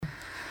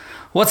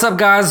What's up,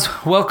 guys?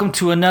 Welcome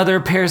to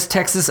another Paris,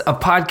 Texas, a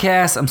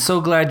podcast. I'm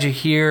so glad you're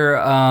here.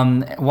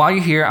 While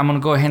you're here, I'm going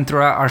to go ahead and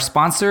throw out our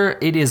sponsor.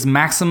 It is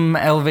Maximum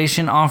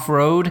Elevation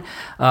Off-Road.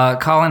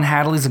 Colin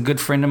Hadley's a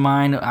good friend of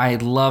mine. I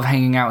love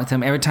hanging out with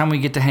him. Every time we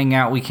get to hang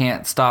out, we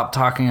can't stop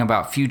talking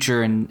about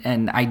future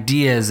and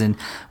ideas, and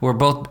we're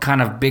both kind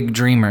of big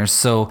dreamers.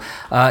 So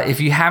if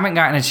you haven't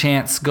gotten a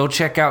chance, go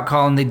check out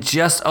Colin. They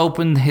just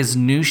opened his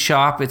new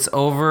shop. It's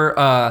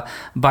over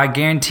by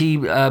Guarantee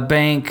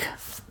Bank.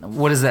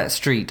 What is that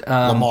street?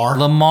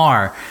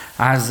 Lamar.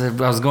 I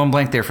was going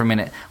blank there for a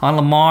minute. On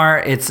Lamar,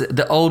 it's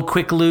the old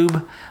Quick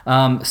Lube.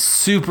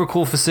 Super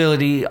cool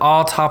facility.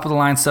 All top of the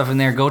line stuff in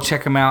there. Go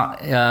check him out.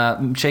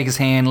 Shake his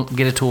hand.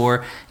 Get a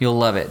tour. You'll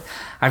love it.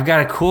 I've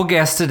got a cool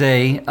guest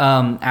today.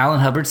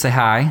 Alan Hubbard. Say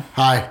hi.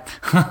 Hi.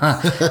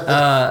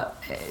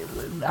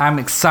 I'm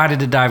excited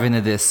to dive into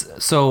this.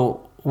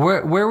 So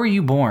where were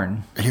you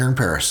born? Here in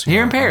Paris.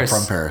 Here in Paris. I'm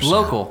from Paris.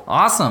 Local. Yeah.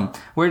 Awesome.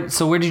 Where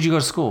did you go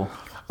to school?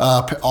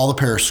 All the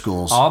Paris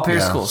schools. All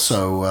Paris schools.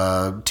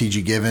 So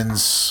T.G.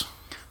 Givens,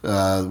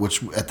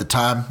 which at the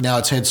time, now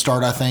it's Head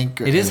Start, I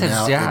think. It is Head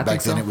Start, yeah.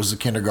 Back then it was the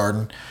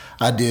kindergarten.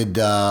 I did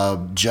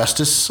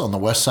Justice on the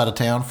west side of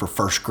town for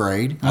first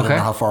grade. I don't know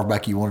how far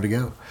back you wanted to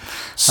go.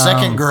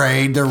 Second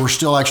grade, there were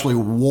still actually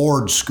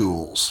ward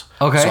schools.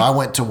 Okay. So I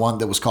went to one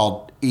that was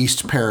called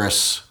East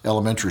Paris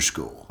Elementary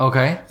School.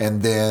 Okay.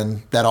 And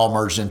then that all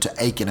merged into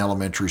Aiken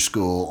Elementary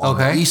School on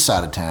the east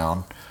side of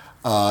town.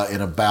 In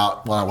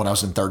about when I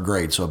was in third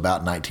grade, so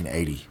about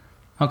 1980.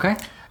 Okay.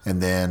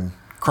 And then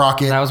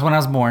Crockett. That was when I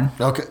was born.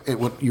 Okay,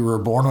 you were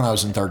born when I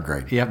was in third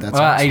grade. Yep. That's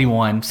awesome.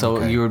 81.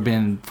 So you would have been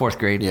in fourth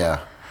grade.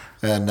 Yeah,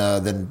 and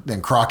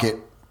then Crockett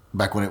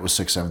back when it was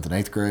sixth, seventh, and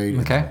eighth grade.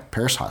 Okay. And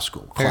Paris High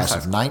School, class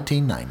of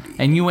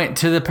 1990. And you went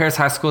to the Paris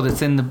High School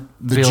that's in the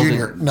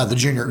building. The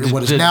junior.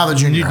 What is now the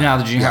junior? Now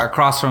the junior,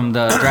 across from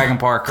the Dragon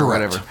Park or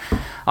whatever.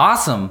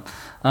 Awesome.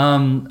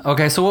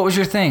 Okay, so what was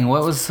your thing?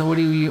 What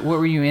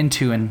were you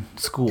into in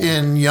school?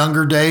 In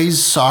younger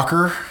days,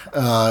 soccer.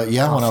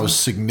 Awesome. When I was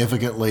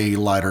significantly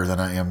lighter than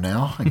I am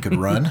now and could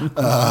run.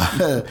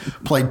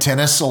 Played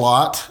tennis a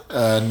lot.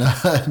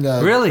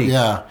 Really?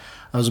 Yeah.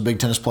 I was a big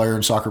tennis player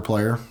and soccer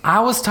player. I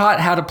was taught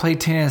how to play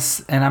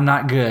tennis, and I'm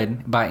not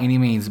good by any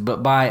means,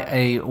 but by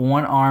a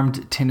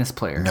one-armed tennis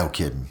player. No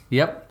kidding.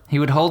 Yep. He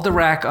would hold the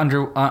rack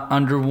under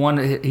one.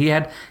 He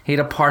had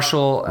a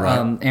partial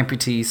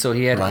amputee, so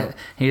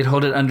he'd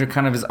hold it under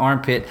kind of his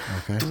armpit.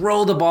 Okay.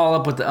 Throw the ball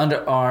up with the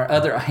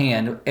other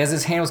hand as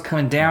his hand was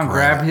coming down.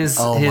 Grab his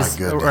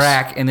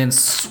rack and then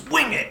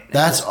swing it.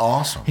 That's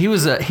awesome. He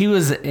was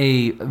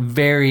a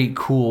very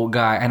cool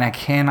guy, and I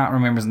cannot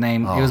remember his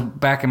name. It was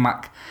back in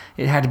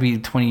it had to be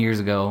 20 years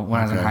ago when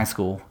I was in high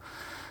school.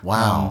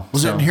 Wow.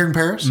 Was it here in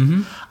Paris?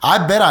 Mm-hmm.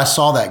 I bet I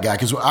saw that guy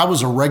because I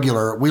was a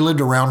regular. We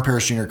lived around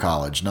Paris Junior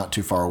College, not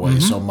too far away.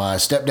 Mm-hmm. So my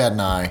stepdad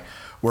and I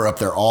were up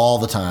there all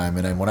the time.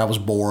 And then when I was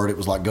bored, it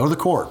was like, go to the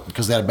court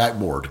because they had a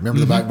backboard.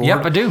 Remember the backboard?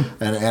 Yep, I do.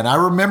 And I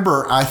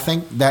remember, I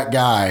think that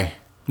guy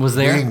was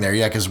there being there,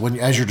 because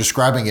as you're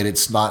describing it,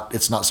 it's not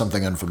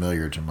something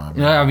unfamiliar to my mind.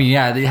 Yeah, I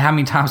mean, how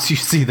many times do you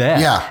see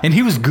that? Yeah, and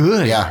he was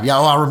good. Yeah.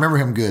 Oh, I remember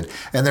him good.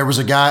 And there was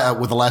a guy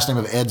with the last name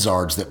of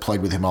Edzards that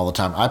played with him all the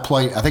time. I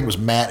think it was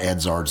Matt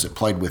Edzards that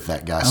played with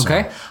that guy.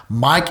 Okay. So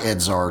Mike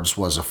Edzards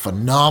was a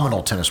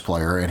phenomenal tennis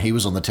player, and he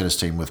was on the tennis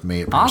team with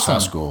me at Paris High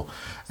School,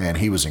 and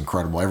he was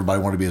incredible. Everybody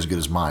wanted to be as good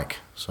as Mike.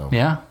 So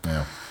yeah.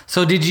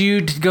 So did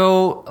you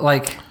go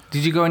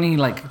any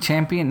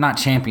not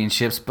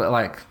championships,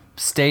 but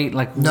state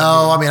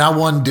No, I mean, I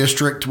won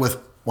district with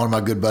one of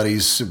my good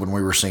buddies when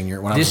we were senior.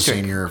 When district.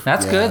 I was a senior,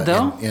 that's good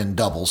though. In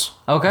doubles.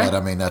 Okay, but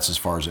I mean that's as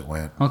far as it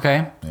went.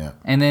 Okay. Yeah.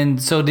 And then,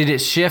 so did it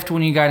shift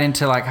when you got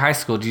into high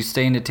school? Did you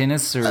stay into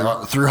tennis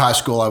or through high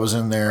school? I was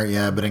in there,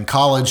 yeah. But in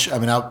college, I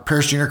mean,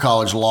 Paris Junior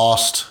College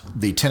lost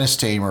the tennis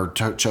team or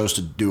chose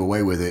to do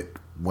away with it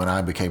when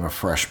I became a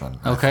freshman.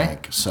 Okay. I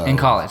think. So in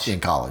college,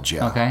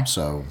 yeah. Okay.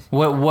 So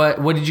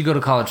what did you go to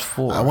college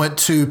for? I went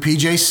to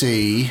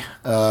PJC,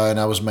 and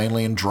I was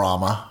mainly in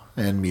drama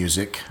and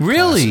music.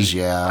 Really? Classes.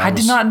 Yeah. I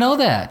did not know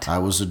that. I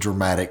was a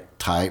dramatic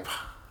type.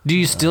 Do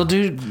you still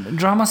do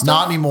drama stuff?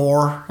 Not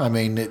anymore. I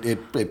mean,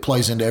 it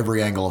plays into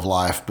every angle of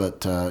life.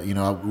 But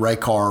Ray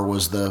Carr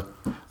was the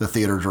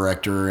theater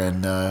director,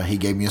 and he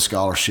gave me a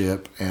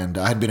scholarship. And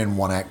I had been in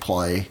one act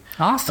play.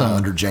 Awesome.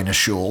 Under Jana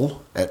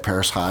Schul at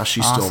Paris High.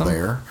 She's awesome. Still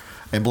there.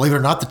 And believe it or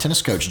not, the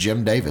tennis coach,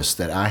 Jim Davis,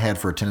 that I had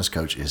for a tennis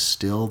coach is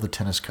still the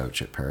tennis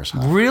coach at Paris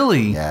High.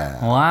 Really?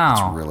 Yeah. Wow.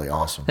 It's really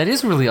awesome. That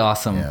is really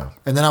awesome. Yeah.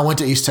 And then I went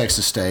to East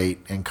Texas State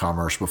in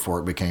commerce before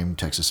it became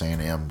Texas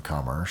A&M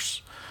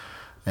Commerce,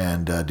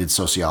 and did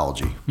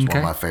sociology. It's one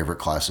of my favorite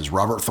classes.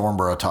 Robert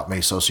Thornborough taught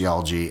me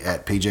sociology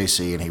at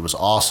PJC, and he was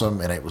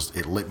awesome, and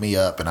it lit me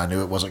up, and I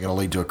knew it wasn't going to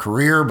lead to a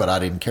career, but I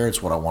didn't care.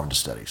 It's what I wanted to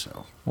study.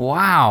 So.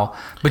 Wow.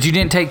 But you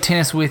didn't take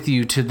tennis with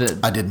you to the...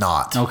 I did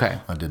not. Okay.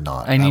 I did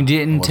not. And you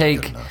didn't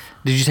take...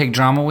 Did you take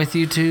drama with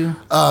you too?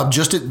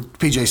 Just at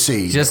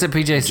PJC. Just at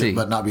PJC.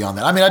 But not beyond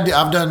that. I mean,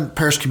 I've done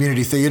Paris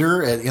Community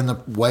Theater in the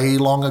way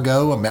long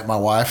ago. I met my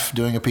wife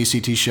doing a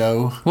PCT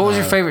show. What was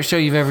your favorite show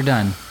you've ever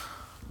done?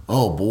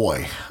 Oh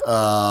boy.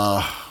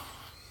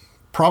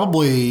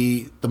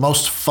 Probably the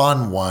most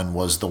fun one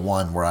was the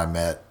one where I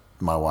met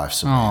my wife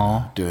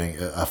Savannah. Doing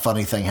a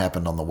funny thing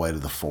happened on the way to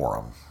the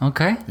Forum.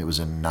 Okay. It was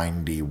in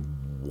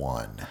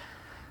 91.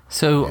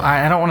 So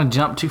I don't want to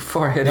jump too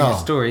far ahead of your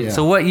story. Yeah.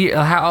 So what year?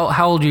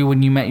 How old were you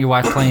when you met your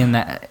wife playing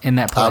in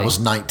that play? I was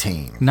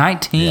 19.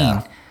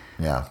 19.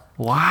 Yeah.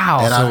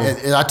 Wow.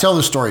 And I tell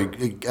the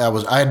story.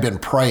 I had been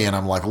praying.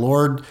 I'm like,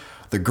 Lord,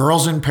 the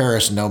girls in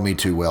Paris know me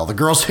too well. The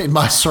girls in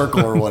my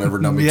circle or whatever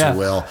know me too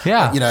well.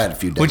 Yeah. I had a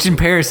few days. Which in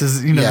Paris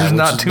is, there's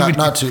not too many.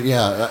 Not too,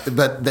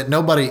 but that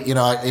nobody,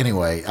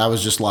 anyway, I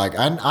was just like,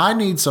 I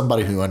need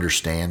somebody who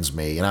understands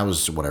me. And I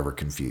was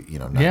confused,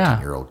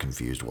 19-year-old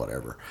confused,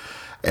 whatever.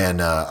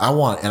 And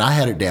I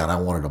had it down. I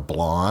wanted a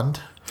blonde.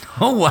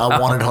 Oh, wow. I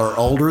wanted her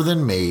older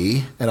than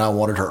me, and I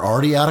wanted her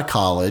already out of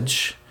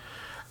college,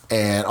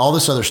 and all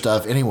this other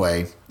stuff.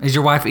 Anyway, is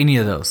your wife any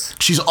of those?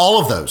 She's all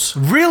of those.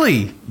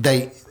 Really?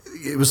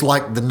 It was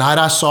like the night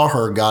I saw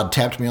her, God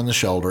tapped me on the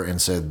shoulder and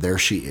said, "There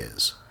she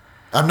is."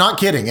 I'm not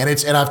kidding, and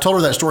I've told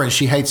her that story, and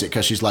she hates it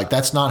because she's like,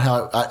 "That's not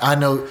how." I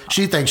know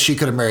she thinks she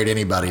could have married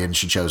anybody, and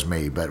she chose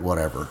me, but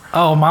whatever.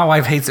 Oh, my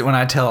wife hates it when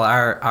I tell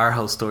our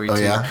whole story too. Oh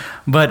yeah.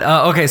 But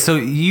okay, so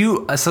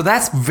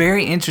that's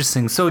very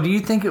interesting. So do you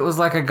think it was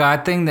like a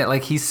God thing that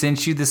like he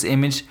sent you this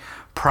image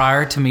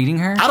prior to meeting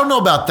her? I don't know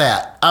about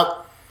that.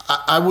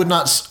 I would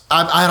not.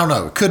 I don't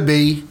know. It could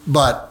be,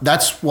 but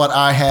that's what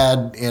I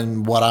had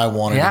in what I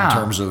wanted in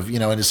terms of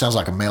and it sounds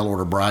like a mail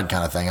order bride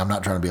kind of thing. I'm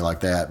not trying to be like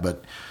that,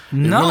 but. It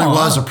really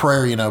was a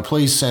prayer,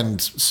 please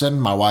send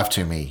my wife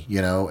to me,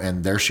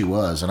 and there she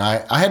was. And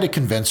I had to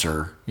convince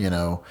her,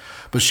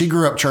 but she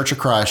grew up Church of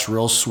Christ,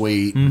 real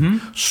sweet,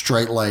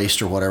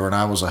 straight-laced or whatever, and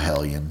I was a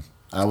hellion.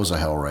 I was a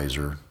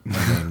hellraiser.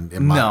 I mean,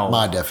 in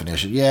my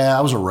definition. Yeah,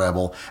 I was a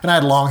rebel. And I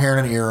had long hair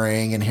and an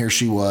earring, and here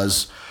she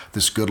was,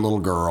 this good little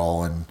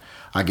girl, and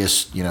I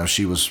guess,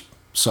 she was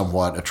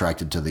somewhat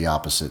attracted to the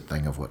opposite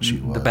thing of what she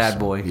was. The bad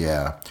boy.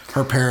 Yeah.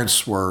 Her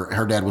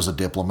dad was a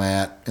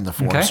diplomat in the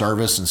Foreign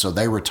Service, and so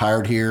they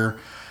retired here.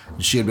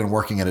 And she had been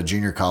working at a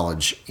junior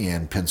college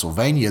in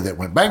Pennsylvania that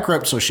went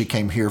bankrupt, so she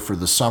came here for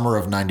the summer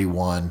of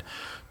 91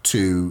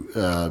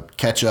 to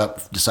catch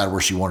up, decide where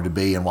she wanted to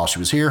be. And while she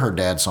was here, her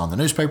dad saw in the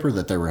newspaper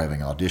that they were having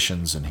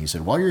auditions, and he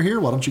said, while you're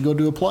here, why don't you go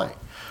do a play?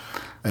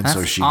 And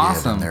so she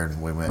did, and there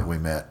we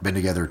met. Been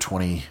together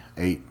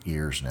 28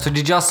 years now. So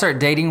did y'all start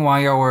dating while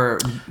y'all were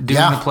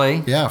doing the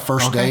play? Yeah,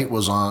 first date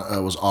was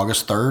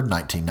August 3rd,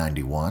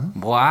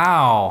 1991.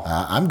 Wow.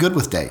 I'm good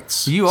with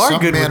dates. You are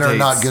good with dates. Some men are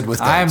not good with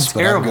dates. I'm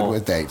terrible. But I'm good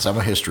with dates. I'm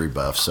a history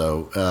buff.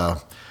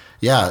 So,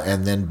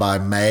 and then by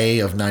May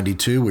of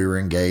 92, we were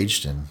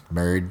engaged and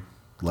married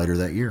later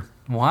that year.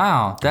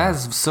 Wow, that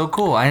is so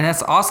cool. And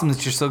that's awesome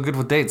that you're so good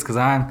with dates because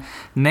I'm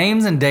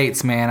names and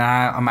dates, man.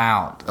 I'm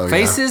out. Oh,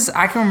 faces,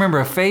 I can remember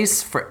a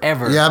face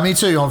forever. Yeah, me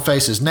too on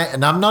faces.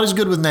 And I'm not as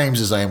good with names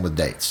as I am with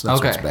dates.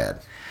 That's what's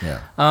bad. Yeah.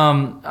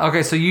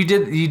 Okay, so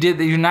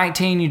you're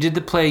 19, you did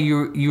the play,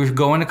 you were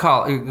going to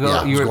college. You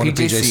were at PJC.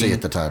 To PJC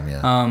at the time,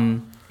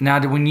 yeah. Now,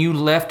 when you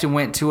left and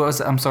went to what was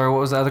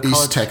the other college?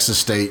 East Texas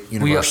State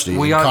University.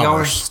 Y'all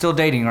were still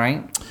dating,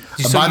 right?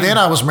 By then,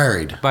 I was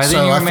married. By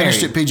then, you were married. I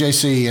finished at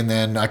PJC, and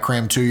then I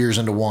crammed 2 years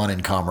into one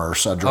in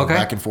commerce. I drove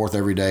back and forth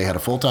every day, had a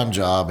full-time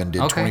job, and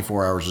did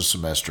 24 hours a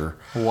semester.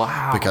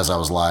 Wow. Because I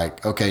was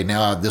like, okay,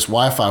 now this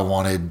wife I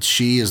wanted,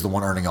 she is the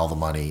one earning all the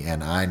money,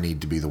 and I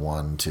need to be the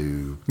one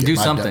to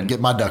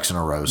get my ducks in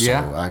a row.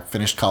 So I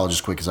finished college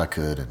as quick as I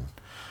could. And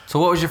so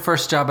what was your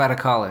first job out of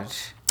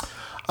college?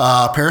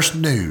 Paris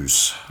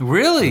News.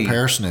 Really?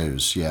 Paris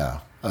News, yeah.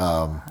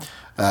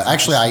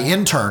 Actually, I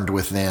interned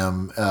with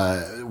them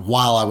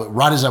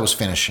right as I was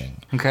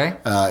finishing. Okay.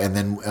 And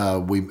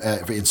then we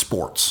in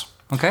sports.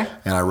 Okay.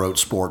 And I wrote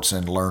sports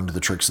and learned the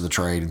tricks of the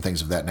trade and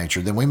things of that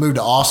nature. Then we moved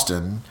to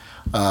Austin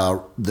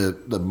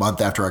the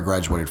month after I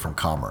graduated from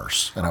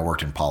commerce, and I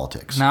worked in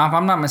politics. Now, if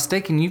I'm not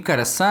mistaken, you've got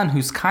a son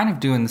who's kind of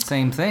doing the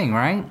same thing,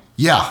 right?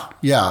 Yeah.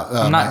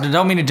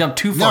 Don't mean to jump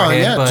too far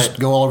ahead, but just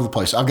go all over the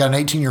place. I've got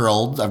an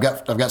 18-year-old. I've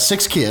got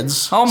 6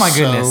 kids. Oh my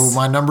goodness! So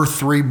my number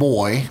 3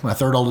 boy, my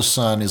third oldest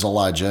son, is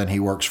Elijah, and he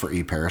works for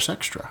eParis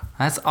Extra.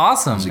 That's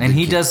awesome. And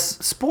he does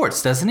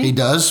sports, doesn't he? He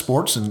does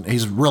sports, and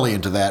he's really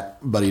into that.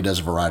 But he does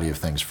a variety of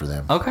things for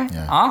them. Okay.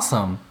 Yeah.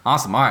 Awesome. All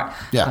right.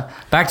 Yeah.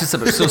 Back to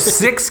subject. So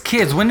 6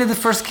 kids. When did the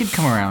first kid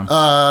come around?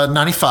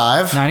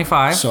 95.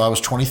 95. So I was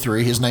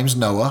 23. His name's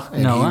Noah,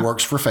 and he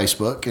works for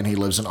Facebook, and he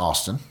lives in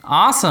Austin.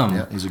 Awesome.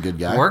 Yeah, he's a good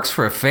guy. Works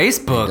for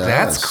Facebook.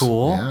 That's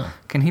cool. Yeah.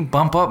 Can he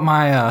bump up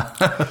my?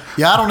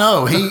 Yeah, I don't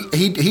know.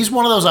 He's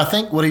one of those. I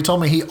think what he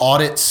told me, he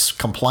audits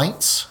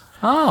complaints.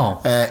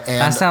 Oh, and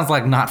that sounds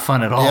like not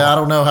fun at all. Yeah, I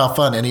don't know how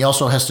fun. And he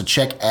also has to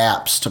check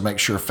apps to make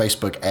sure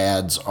Facebook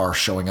ads are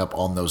showing up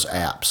on those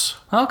apps.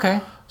 Okay.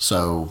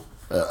 So,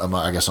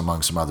 I guess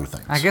among some other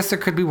things. I guess there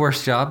could be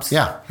worse jobs.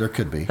 Yeah, there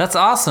could be. That's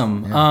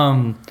awesome.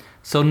 Yeah.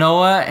 So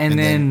Noah, and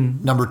then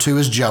number 2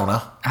 is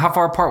Jonah. How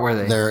far apart were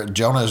they?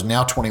 Jonah is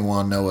now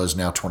 21. Noah is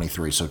now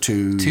 23. So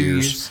 2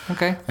 years.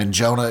 Okay. And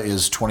Jonah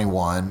is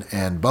 21.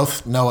 And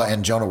both Noah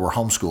and Jonah were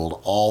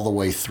homeschooled all the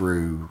way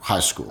through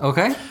high school.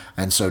 Okay.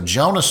 And so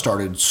Jonah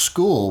started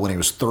school when he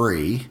was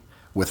 3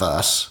 with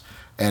us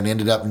and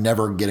ended up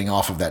never getting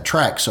off of that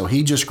track. So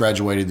he just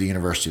graduated the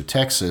University of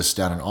Texas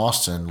down in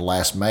Austin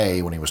last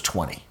May when he was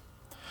 20.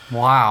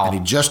 Wow. And he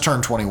just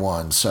turned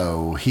 21,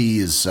 so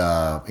he's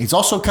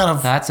also kind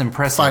of That's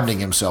impressive.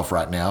 finding himself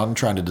right now and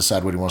trying to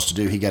decide what he wants to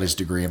do. He got his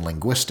degree in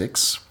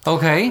linguistics.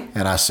 Okay.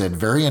 And I said,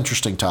 very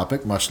interesting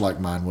topic, much like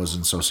mine was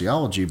in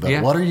sociology,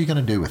 but what are you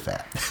going to do with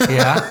that?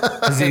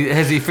 Yeah.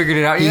 Has he figured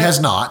it out yet? He has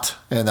not,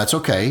 and that's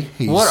okay.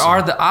 What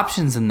are the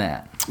options in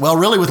that? Well,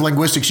 really, with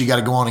linguistics, you got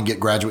to go on and get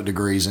graduate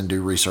degrees and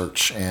do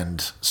research and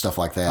stuff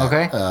like that.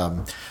 Okay.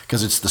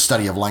 Because it's the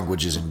study of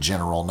languages in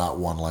general, not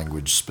one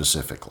language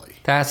specifically.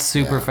 That's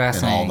super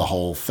fascinating. And all the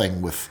whole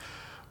thing with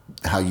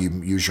how you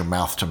use your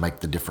mouth to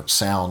make the different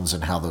sounds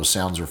and how those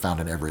sounds are found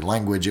in every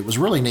language. It was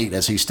really neat.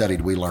 As he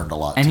studied, we learned a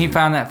lot. And he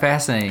found that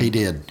fascinating. He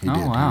did. He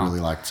did. Wow. He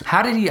really liked it.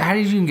 How did you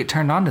even get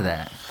turned on to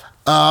that?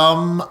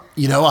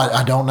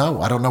 I don't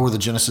know. I don't know where the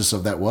genesis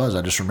of that was.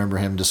 I just remember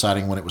him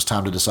deciding when it was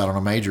time to decide on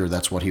a major,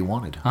 that's what he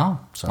wanted. Oh,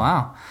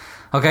 wow.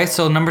 Okay,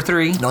 so number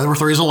 3. No, number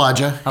 3 is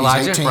Elijah.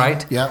 Elijah, he's 18.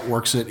 right. Yeah,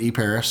 works at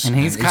eParis. And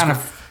he's going to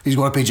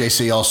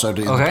PJC also in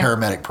the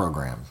paramedic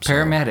program. So,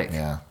 paramedic.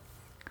 Yeah.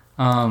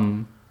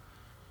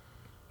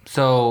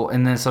 So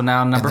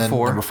now number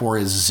 4. Number 4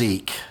 is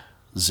Zeke.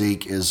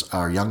 Zeke is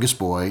our youngest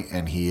boy,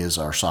 and he is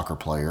our soccer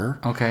player.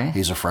 Okay.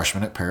 He's a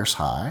freshman at Paris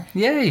High.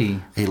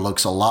 Yay. He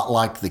looks a lot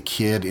like the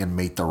kid in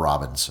Meet the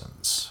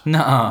Robinsons.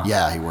 Nuh-uh.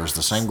 Yeah, he wears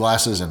the same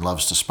glasses and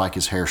loves to spike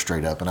his hair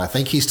straight up. And I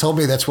think he's told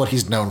me that's what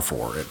he's known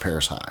for at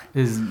Paris High.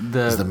 Is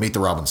the Meet the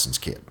Robinsons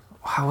kid.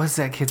 Wow, what's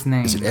that kid's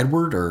name? Is it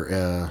Edward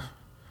or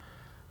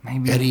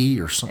maybe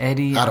Eddie or something?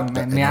 Eddie. I don't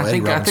know.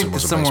 Eddie Robinson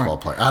was a baseball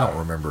player. I don't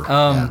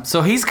remember.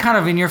 So he's kind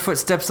of in your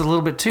footsteps a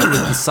little bit too with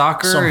the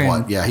soccer.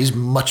 Somewhat, yeah. He's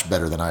much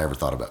better than I ever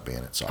thought about being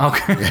at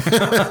soccer.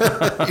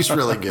 Okay. He's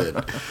really good.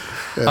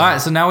 All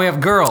right, so now we have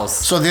girls.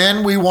 So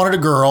then we wanted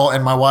a girl,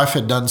 and my wife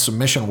had done some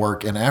mission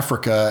work in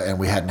Africa, and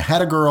we hadn't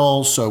had a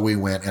girl, so we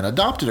went and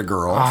adopted a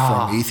girl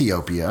from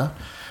Ethiopia.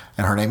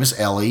 And her name is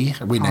Ellie.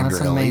 We named her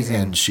Ellie, amazing.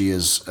 And she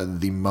is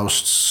the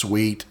most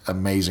sweet,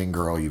 amazing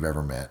girl you've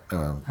ever met.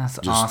 That's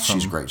awesome.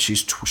 She's great.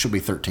 She'll be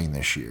 13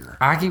 this year.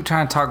 I keep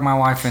trying to talk my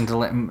wife into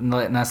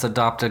letting us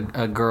adopt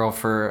a girl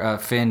for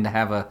Finn to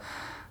have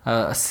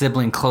a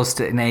sibling close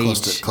to an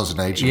age. Close in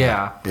age.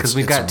 Yeah, because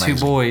we've got 2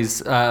 boys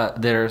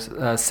that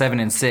are 7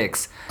 and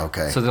 6.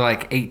 Okay. So they're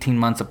like 18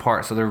 months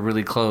apart, so they're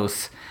really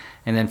close.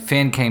 And then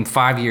Finn came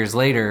 5 years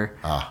later.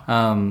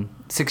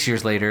 6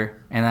 years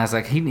later, and I was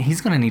like,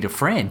 he's going to need a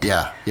friend.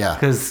 Yeah.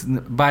 Because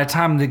by the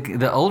time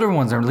the older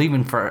ones are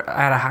leaving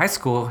out of high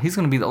school, he's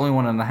going to be the only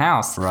one in the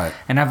house. Right.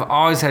 And I've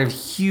always had a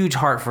huge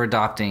heart for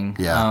adopting.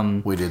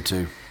 Yeah, we did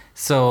too.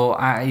 So,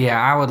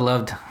 I would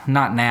love to,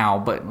 not now,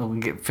 but we'll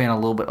get Finn a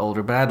little bit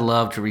older, but I'd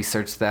love to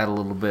research that a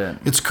little bit.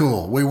 It's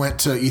cool. We went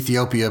to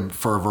Ethiopia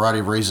for a variety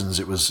of reasons.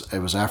 It was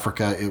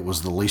Africa. It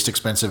was the least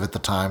expensive at the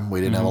time. We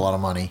didn't have a lot of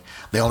money.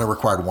 They only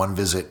required 1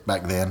 visit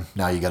back then.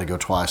 Now you got to go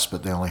twice,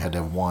 but they only had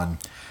to have 1.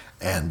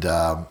 And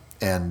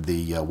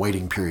the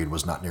waiting period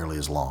was not nearly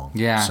as long.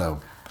 Yeah.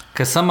 So,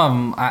 because some of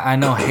them, I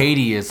know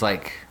Haiti is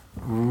like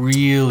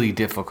really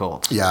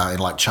difficult. Yeah, and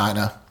like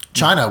China,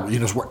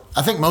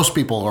 I think most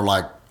people are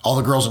like, all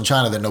the girls in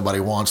China that nobody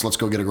wants, let's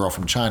go get a girl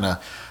from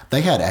China.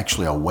 They had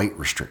actually a weight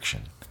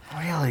restriction.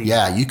 Really?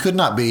 Yeah, you could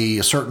not be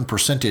a certain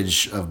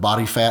percentage of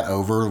body fat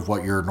over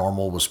what your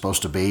normal was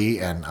supposed to be,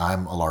 and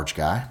I'm a large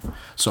guy.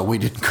 So we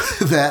did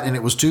that, and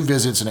it was 2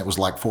 visits, and it was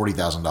like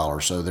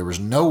 $40,000. So there was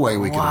no way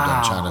we could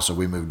have done China, so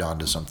we moved on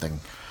to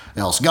something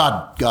else.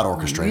 God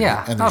orchestrated it.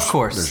 And of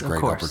course. There's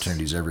great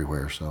opportunities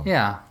everywhere. So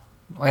Yeah,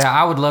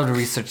 I would love to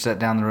research that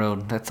down the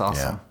road. That's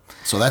awesome. Yeah.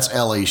 So that's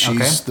Ellie.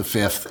 She's the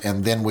 5th,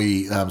 and then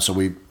we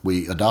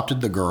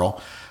adopted the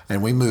girl,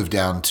 and we moved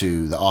down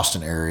to the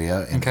Austin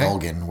area in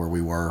Elgin, where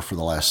we were for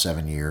the last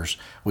 7 years.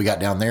 We got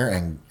down there,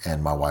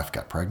 and my wife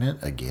got pregnant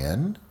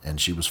again, and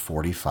she was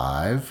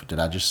 45. Did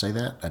I just say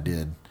that? I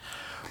did.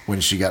 When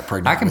she got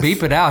pregnant, I can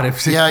beep it out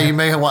if. Yeah, you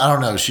may have. I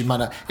don't know. She might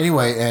not.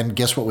 Anyway, and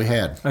guess what we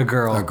had? A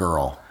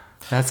girl.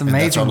 That's amazing.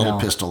 And that's our little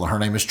pistol. Her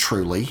name is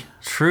Truly.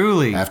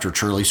 Truly. After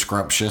Truly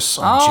Scrumptious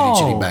on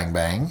Chitty Chitty Bang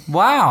Bang.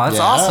 Wow, that's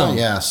awesome.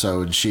 Yeah,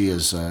 so she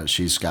is.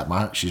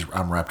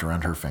 I'm wrapped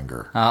around her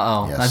finger.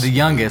 Yes. The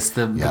youngest,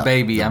 the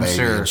baby. I'm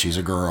sure. And she's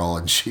a girl,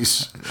 and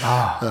she's.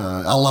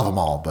 I love them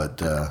all,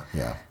 but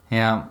yeah.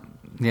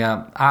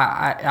 Yeah.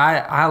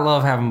 I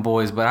love having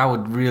boys, but I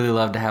would really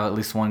love to have at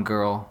least one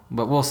girl.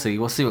 But we'll see.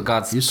 We'll see what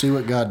God's. You see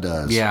what God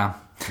does. Yeah.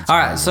 All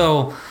right.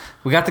 So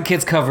we got the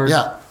kids covered.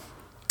 Yeah.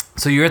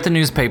 So you're at the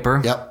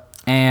newspaper. Yep.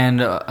 And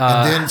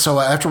then,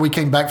 so after we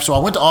came back, so I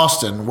went to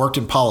Austin, worked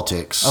in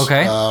politics.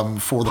 Okay.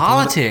 For the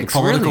Politics,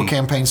 political really?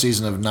 campaign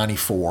season of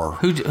 '94.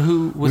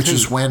 who was Which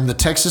is when the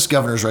Texas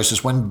governor's race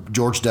is when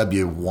George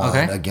W.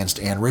 won against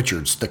Ann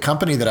Richards. The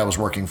company that I was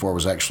working for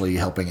was actually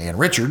helping Ann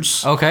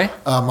Richards. Okay.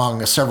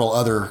 Among several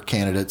other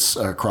candidates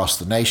across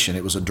the nation.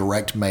 It was a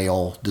direct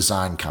mail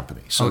design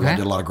company. So I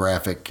did a lot of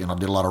graphic and I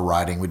did a lot of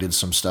writing. We did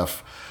some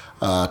stuff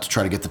to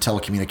try to get the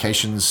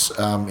telecommunications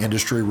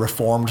industry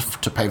reformed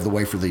to pave the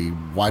way for the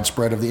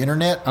widespread of the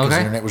internet. Because the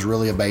internet was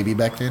really a baby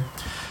back then.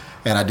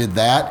 And I did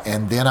that,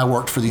 and then I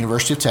worked for the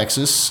University of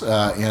Texas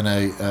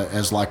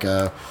as like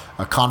a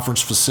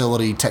conference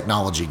facility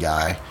technology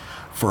guy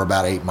for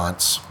about 8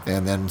 months.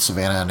 And then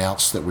Savannah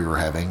announced that we were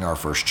having our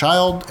first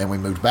child, and we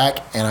moved back,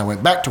 and I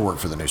went back to work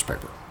for the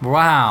newspaper.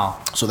 Wow.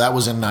 So that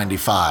was in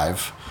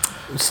 '95.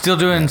 Still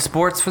doing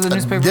sports for the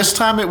newspaper? This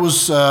time it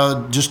was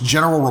just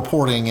general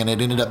reporting, and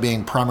it ended up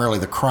being primarily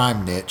the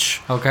crime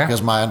niche. Okay.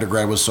 Because my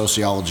undergrad was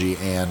sociology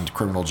and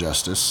criminal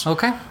justice.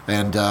 Okay.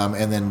 And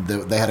then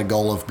they had a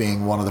goal of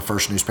being one of the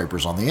first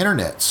newspapers on the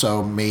internet.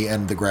 So me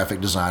and the graphic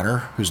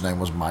designer, whose name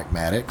was Mike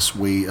Maddox,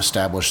 we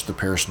established the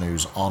Paris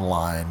News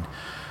online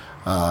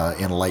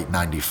in late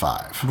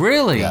 '95.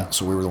 Really? Yeah.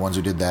 So we were the ones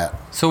who did that.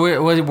 So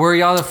were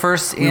y'all the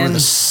first We were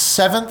the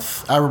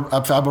seventh.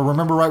 If I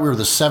remember right, we were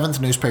the seventh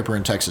newspaper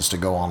in Texas to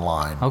go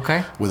online.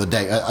 Okay. With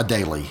a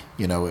daily.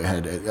 You know, it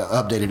had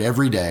updated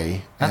every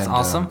day. That's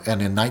awesome.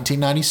 And in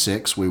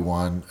 1996, we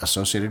won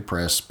Associated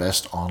Press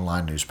Best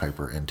Online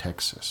Newspaper in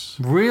Texas.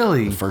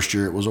 Really? The first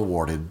year it was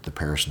awarded, the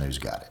Paris News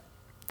got it.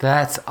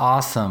 That's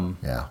awesome.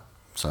 Yeah.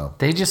 So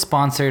they just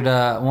sponsored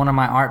one of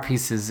my art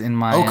pieces in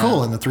my. Oh,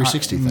 cool! In the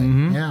 360 thing.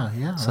 Mm-hmm.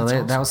 Yeah. So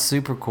awesome. That was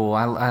super cool.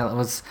 I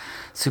was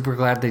super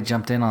glad they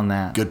jumped in on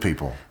that. Good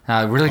people.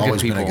 Really good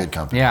Always people. Been a good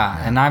company.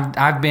 Yeah. And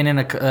I've been in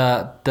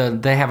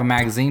they have a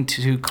magazine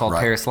too called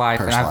Paris Life.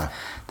 Paris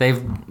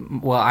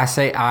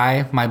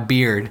and my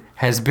beard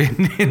has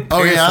been in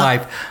Paris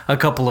Life a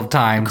couple of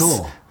times.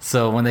 Cool.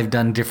 So when they've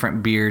done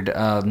different beard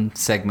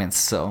segments,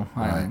 so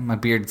my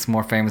beard's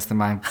more famous than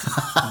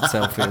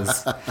myself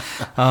is.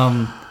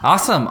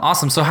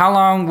 Awesome. So how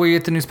long were you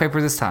at the newspaper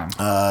this time?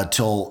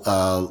 Till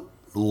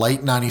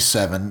late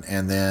 '97,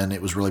 and then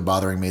it was really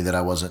bothering me that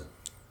I wasn't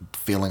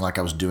feeling like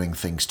I was doing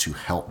things to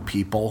help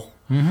people.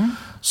 Mm-hmm.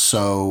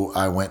 So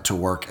I went to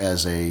work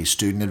as a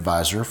student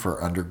advisor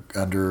for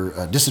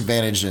under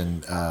disadvantaged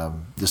and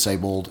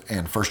disabled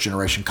and first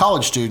generation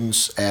college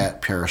students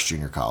at Paris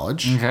Junior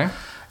College. Okay.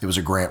 It was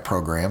a grant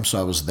program, so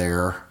I was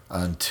there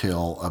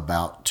until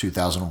about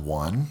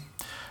 2001.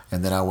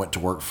 And then I went to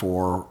work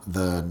for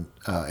the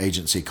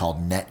agency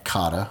called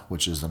NetCATA,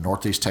 which is the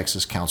Northeast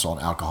Texas Council on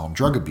Alcohol and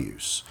Drug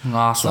Abuse.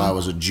 Awesome. So I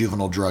was a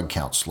juvenile drug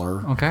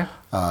counselor. Okay.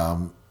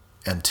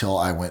 Until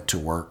I went to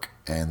work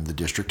in the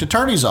district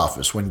attorney's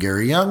office when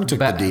Gary Young took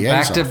the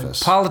DA's office. Back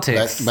to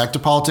politics. Back to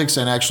politics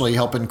and actually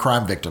helping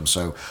crime victims.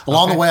 So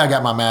along the way, I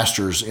got my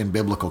master's in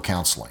biblical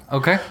counseling.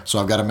 Okay. So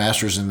I've got a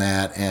master's in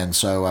that, and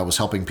so I was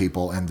helping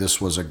people, and this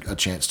was a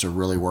chance to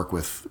really work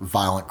with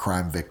violent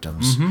crime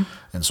victims. Mm-hmm.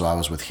 And so I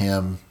was with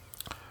him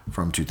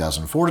from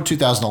 2004 to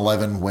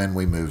 2011 when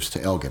we moved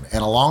to Elgin.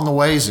 And along the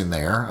ways in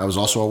there, I was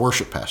also a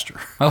worship pastor.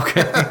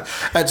 Okay.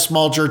 At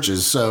small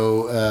churches.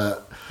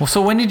 So...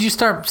 so when did you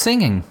start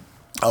singing?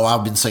 Oh,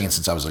 I've been singing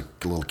since I was a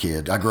little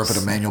kid. I grew up at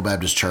Emmanuel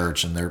Baptist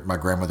Church, and my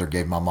grandmother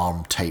gave my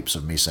mom tapes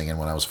of me singing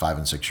when I was 5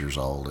 and 6 years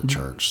old at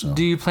church. So.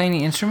 Do you play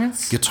any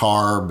instruments?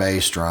 Guitar,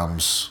 bass,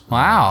 drums.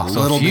 Wow. A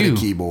little bit of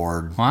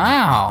keyboard.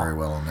 Wow. Not very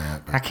well on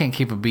that. But. I can't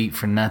keep a beat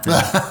for nothing.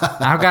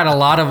 I've got a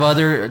lot of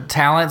other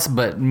talents,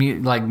 but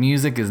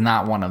music is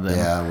not one of them.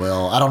 Yeah,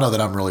 well, I don't know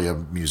that I'm really a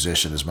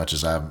musician as much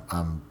as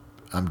I'm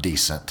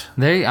decent.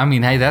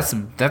 Hey,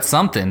 that's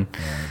something.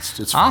 Yeah,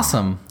 it's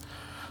awesome.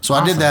 So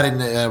I did that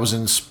I was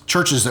in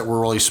churches that were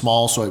really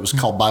small, so it was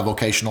called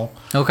bivocational.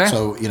 Okay.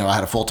 So, I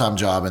had a full-time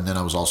job, and then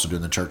I was also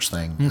doing the church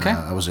thing. Okay.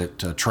 I was at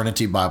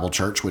Trinity Bible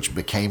Church, which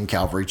became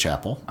Calvary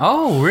Chapel.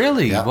 Oh,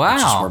 really? Yeah, wow.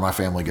 Which is where my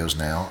family goes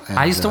now. And,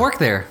 I used to work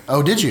there.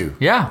 Oh, did you?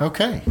 Yeah.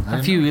 Okay.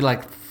 A few,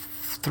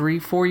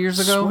 3-4 years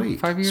ago, Sweet.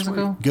 5 years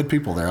ago. Good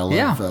people there. I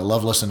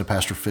love listening to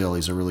Pastor Phil.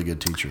 He's a really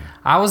good teacher.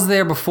 I was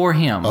there before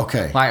him.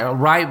 Okay.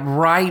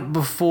 Right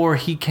before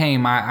he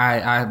came,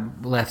 I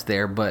left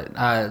there.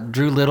 But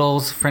Drew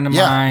Little's a friend of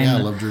mine. Yeah, I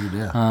love Drew to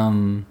death.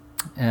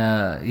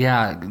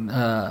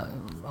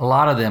 A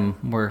lot of them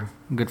were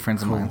good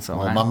friends of mine. So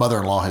my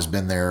mother-in-law has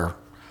been there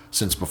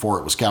since before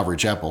it was Calvary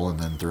Chapel, and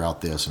then throughout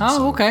this. And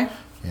okay.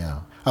 Yeah.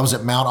 I was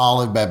at Mount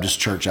Olive Baptist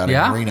Church out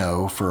in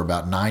Reno for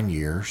about 9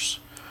 years.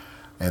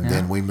 And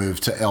then we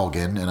moved to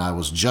Elgin, and I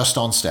was just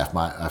on staff.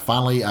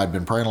 I'd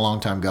been praying a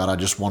long time, God, I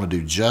just want to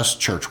do just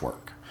church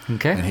work.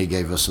 Okay. And he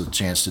gave us a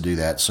chance to do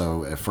that.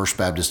 So at First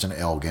Baptist in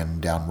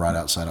Elgin, down right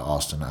outside of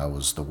Austin, I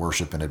was the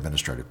worship and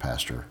administrative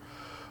pastor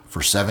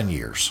for 7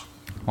 years.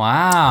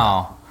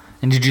 Wow.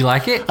 And did you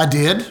like it? I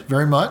did,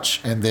 very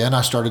much. And then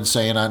I started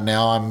saying,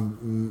 now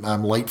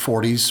I'm late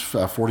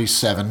 40s,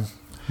 47.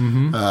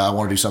 Mm-hmm. I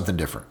want to do something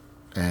different.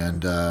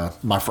 And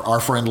our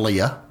friend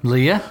Leah,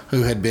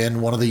 who had been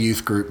one of the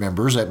youth group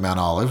members at Mount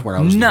Olive, where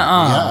I was.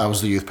 I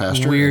was the youth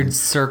pastor. Weird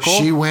circle.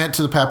 She went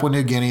to the Papua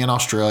New Guinea and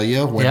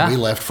Australia when we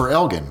left for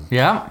Elgin.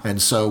 Yeah.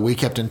 And so we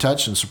kept in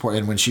touch and support.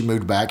 And when she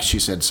moved back, she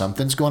said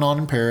something's going on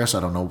in Paris.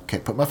 I don't know.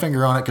 Can't put my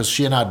finger on it, because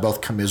she and I had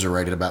both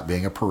commiserated about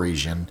being a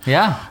Parisian.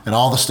 Yeah. And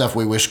all the stuff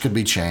we wish could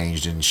be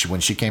changed. And when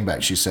she came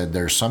back, she said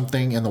there's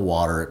something in the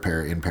water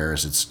in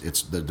Paris.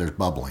 There's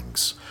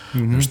bubblings.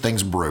 Mm-hmm. There's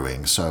things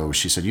brewing. So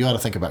she said, you ought to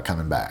think about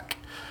coming back.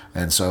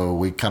 And so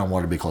we kind of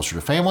wanted to be closer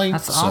to family.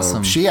 That's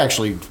awesome. She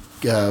actually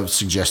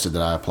suggested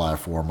that I apply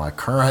for my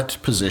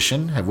current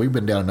position. Have we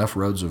been down enough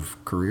roads of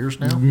careers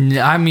now?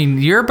 I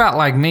mean, you're about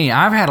like me.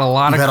 I've had a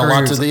lot of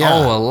careers.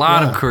 A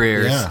lot of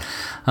careers. Yeah.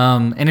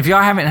 And if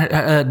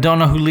y'all don't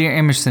know who Leah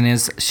Emerson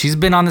is, she's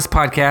been on this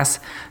podcast.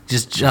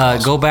 Just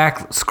awesome. Go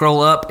back,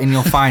 scroll up, and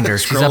you'll find her.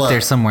 She's up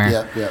there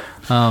somewhere. Yep.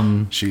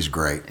 She's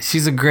great.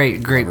 She's a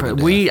great.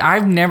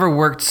 I've never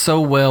worked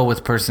so well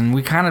with person.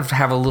 We kind of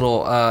have a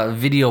little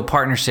video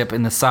partnership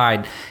in the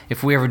side.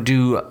 If we ever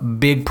do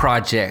big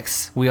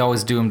projects, we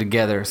always do them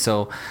together.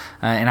 So,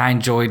 and I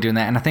enjoy doing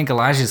that. And I think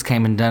Elijah's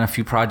came and done a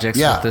few projects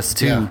with us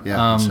too.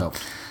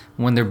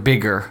 When they're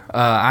bigger.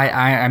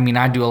 I mean,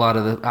 I do a lot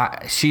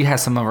of she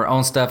has some of her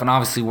own stuff and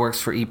obviously works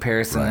for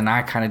eParis, and then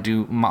I kind of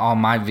do all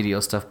my video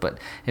stuff. But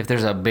if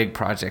there's a big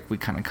project, we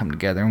kind of come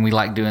together, and we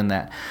like doing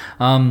that.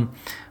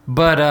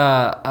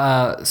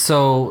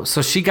 So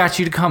she got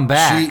you to come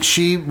back.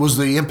 She was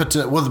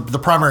the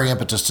primary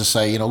impetus to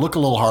say, look a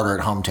little harder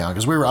at hometown,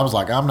 because I was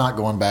like, I'm not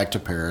going back to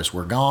Paris.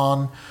 We're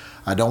gone.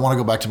 I don't want to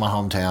go back to my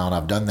hometown.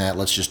 I've done that.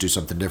 Let's just do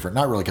something different.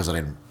 Not really because I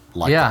didn't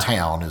like the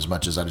town as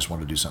much as I just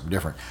wanted to do something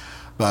different.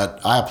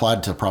 But I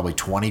applied to probably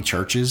 20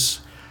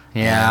 churches.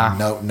 Yeah.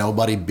 And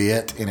nobody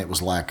bit. And it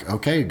was like,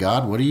 okay,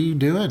 God, what are you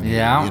doing?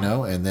 Yeah.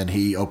 And then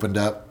he opened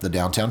up the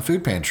downtown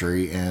food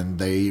pantry, and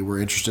they were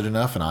interested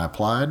enough, and I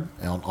applied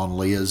on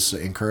Leah's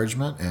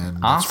encouragement,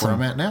 and that's where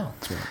I'm at now.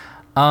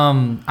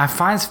 I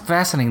find it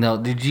fascinating, though.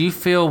 Did you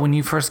feel, when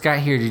you first got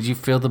here, did you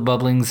feel the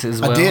bubblings as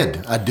well?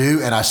 I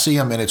do, and I see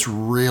them, and it's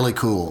really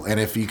cool.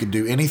 And if you could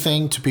do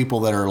anything to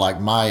people that are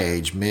like my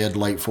age,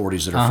 late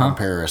 40s, that are from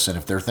Paris, and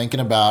if they're thinking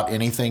about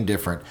anything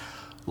different,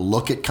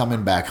 look at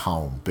coming back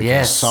home,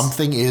 because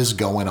something is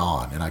going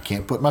on, and I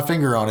can't put my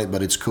finger on it,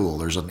 but it's cool.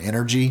 There's an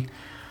energy.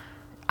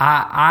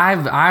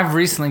 I've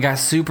recently got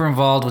super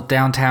involved with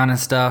downtown and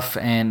stuff,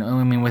 and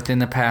I mean within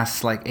the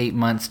past like 8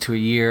 months to a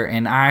year,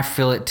 and I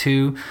feel it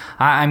too.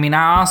 I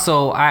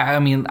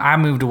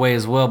moved away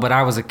as well, but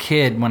I was a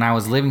kid when I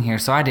was living here,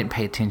 so I didn't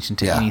pay attention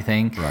to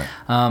anything. Right.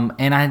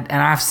 And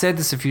I've said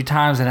this a few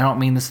times, and I don't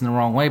mean this in the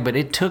wrong way, but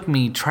it took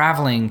me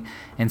traveling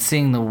and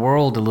seeing the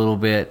world a little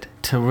bit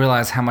to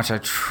realize how much I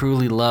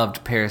truly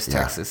loved Paris,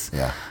 Texas.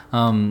 Yeah.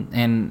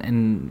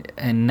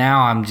 And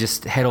now I'm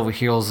just head over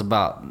heels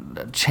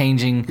about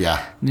changing.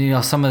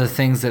 Yeah. Some of the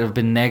things that have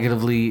been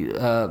negatively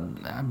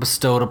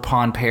bestowed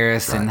upon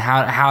Paris, and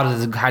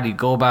how do you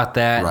go about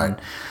that,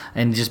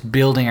 and just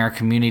building our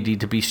community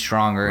to be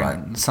stronger,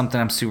 and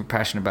something I'm super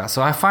passionate about.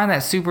 So I find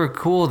that super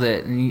cool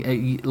that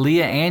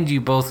Leah and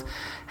you both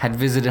had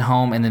visited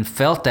home and then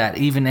felt that,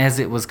 even as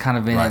it was kind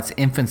of in its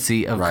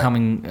infancy of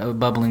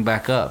bubbling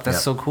back up.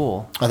 That's so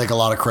cool. I think a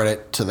lot of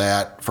credit to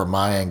that from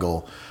my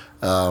angle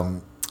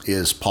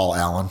is Paul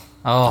Allen.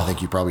 Oh, I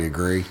think you probably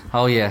agree.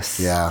 Oh, yes.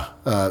 Yeah.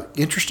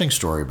 Interesting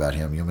story about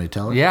him. You want me to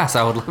tell it? Yes,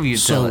 I would love you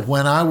to tell it. So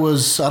when I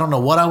don't know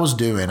what I was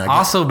doing.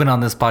 Also been on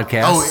this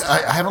podcast.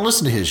 Oh, I haven't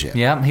listened to his yet.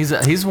 Yeah,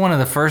 he's one of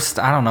the first,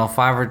 5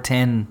 or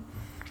 10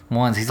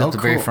 ones. He's up the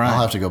very front.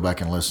 I'll have to go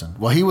back and listen.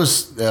 Well, he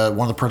was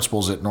one of the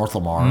principals at North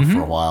Lamar for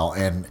a while,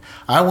 and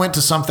I went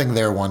to something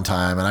there one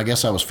time, and I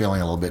guess I was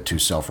feeling a little bit too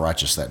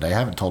self-righteous that day. I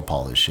haven't told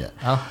Paul this yet.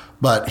 Oh.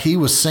 But he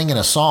was singing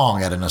a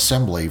song at an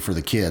assembly for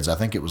the kids. I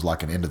think it was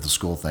like an end of the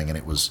school thing, and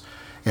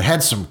it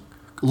had some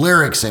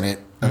lyrics in it.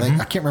 I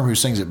can't remember who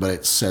sings it, but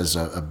it says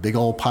a big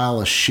old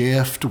pile of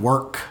shift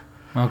work.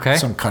 Okay.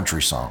 Some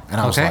country song. And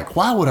I was like,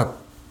 why would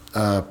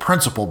a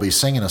principal be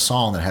singing a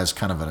song that has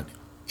kind of an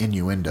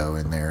innuendo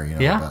in there,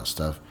 about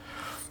stuff?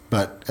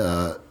 But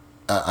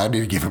I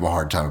did give him a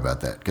hard time about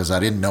that, because I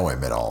didn't know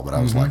him at all. But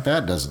I was like,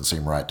 that doesn't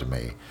seem right to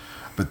me.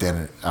 But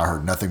then I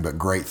heard nothing but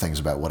great things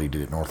about what he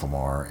did at North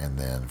Lamar, and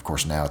then of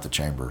course now at the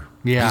Chamber.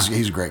 Yeah,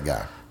 he's a great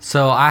guy.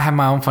 So I have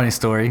my own funny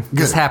story. Good.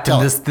 This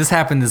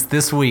happened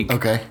this week.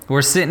 Okay,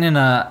 we're sitting in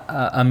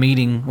a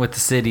meeting with the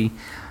city,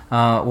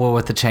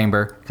 with the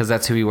Chamber, because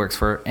that's who he works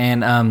for,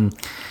 and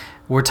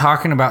we're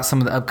talking about some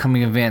of the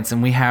upcoming events,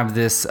 and we have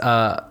this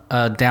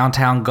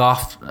downtown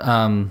golf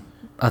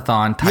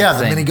a-thon type thing. Yeah,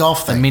 the mini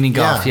golf thing. The mini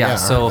golf, yeah.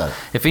 So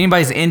if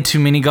anybody's into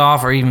mini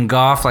golf or even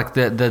golf, like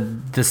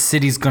the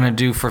city's going to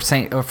do for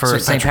St.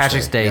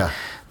 Patrick's Day,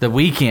 the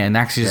weekend,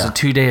 actually it's a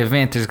 2-day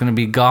event. There's going to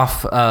be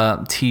golf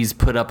tees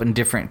put up in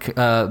different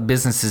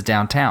businesses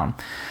downtown.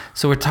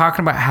 So we're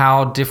talking about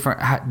how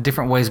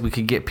different ways we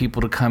could get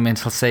people to come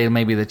into, say,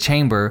 maybe the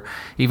Chamber,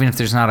 even if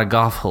there's not a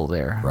golf hole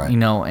there,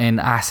 And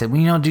I said,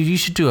 well, dude, you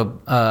should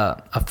do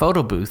a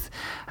photo booth.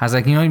 I was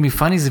like, it'd be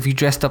funny is if you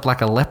dressed up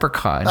like a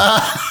leprechaun.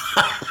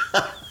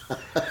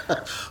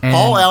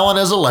 Paul Allen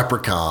as a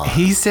leprechaun.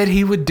 He said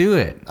he would do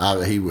it.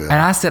 He will. And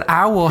I said,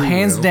 I will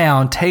hands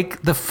down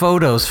take the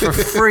photos for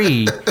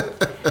free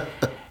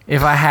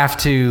if I have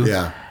to.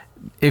 Yeah.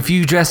 If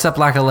you dress up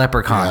like a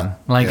leprechaun,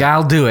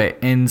 I'll do it.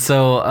 And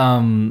so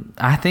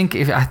I think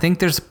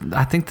this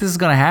is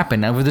gonna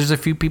happen. There's a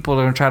few people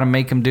that are gonna try to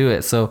make him do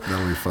it. So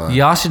that'll be fun.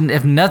 Y'all should,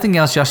 if nothing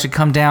else, y'all should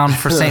come down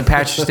for St.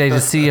 Patrick's Day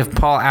to see if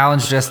Paul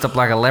Allen's dressed up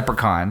like a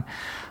leprechaun.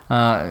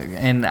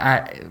 And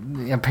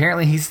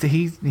apparently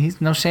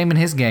he's no shame in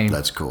his game.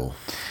 That's cool.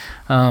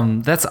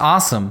 That's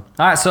awesome.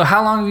 All right, so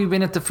how long have you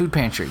been at the food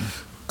pantry?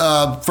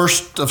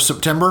 1st of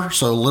September,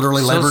 so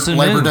literally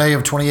Labor Day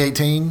of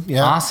 2018.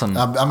 Yeah, awesome.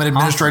 I'm an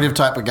administrative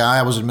type of guy.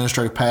 I was an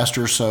administrative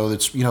pastor, so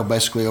it's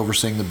basically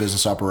overseeing the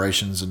business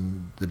operations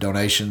and the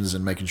donations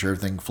and making sure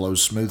everything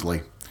flows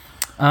smoothly.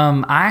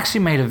 I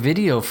actually made a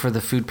video for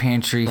the food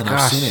pantry. And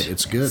I've seen it.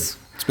 It's good.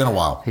 It's been a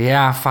while.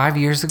 Yeah, 5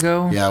 years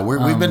ago. Yeah,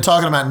 we've been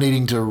talking about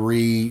needing to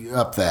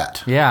re-up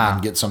that. Yeah.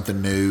 And get something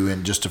new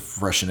and just to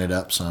freshen it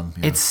up some.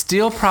 It's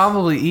still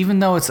probably, even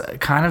though it's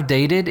kind of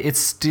dated, it's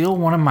still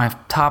one of my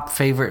top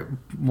favorite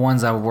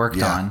ones I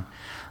worked on.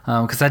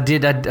 Because I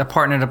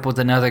partnered up with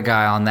another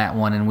guy on that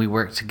one, and we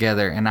worked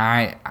together. And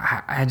I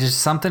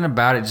just, something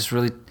about it just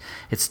really,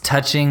 it's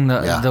touching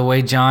the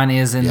way John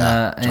is in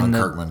John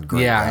Kirkman,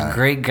 great guy.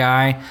 Great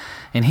guy.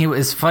 And he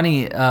was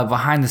funny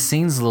behind the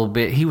scenes a little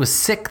bit. He was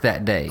sick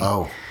that day.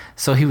 Oh.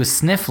 So he was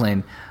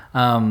sniffling.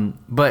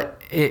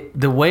 But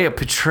the way it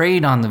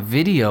portrayed on the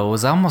video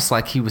was almost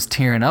like he was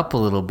tearing up a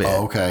little bit.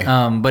 Oh, okay.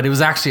 But it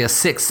was actually a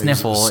sick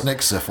sniffle.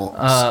 Sick sniffle.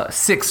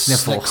 Sick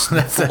sniffle.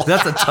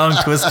 That's a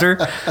tongue twister.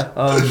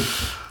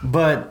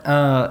 But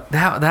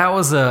that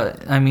was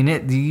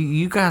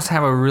you guys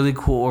have a really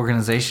cool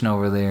organization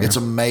over there. It's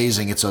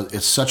amazing.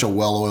 It's such a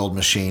well-oiled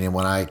machine. And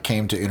when I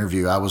came to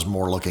interview, I was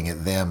more looking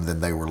at them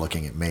than they were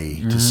looking at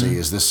me to see,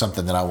 is this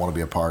something that I want to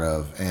be a part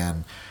of?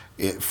 And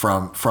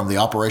from the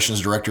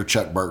operations director,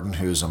 Chuck Burton,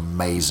 who is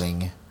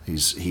amazing.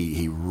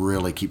 He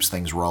really keeps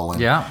things rolling.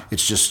 Yeah.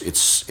 It's just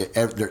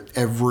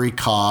every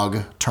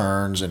cog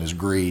turns and is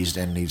greased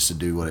and needs to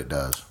do what it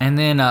does. And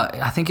then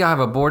I think y'all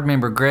have a board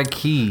member, Greg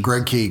Key.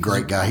 Greg Key,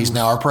 great guy. He's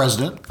now our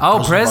president.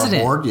 Oh,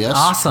 president. Of our board, yes.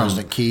 Awesome.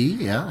 President Key,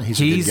 yeah.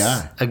 He's a good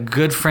guy. A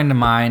good friend of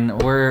mine.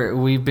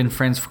 We've been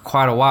friends for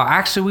quite a while.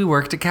 Actually, we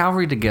worked at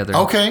Calvary together.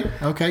 Okay.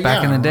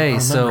 Back in the day.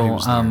 So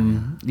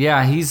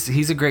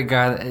he's a great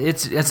guy.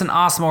 It's an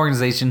awesome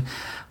organization.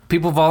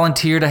 People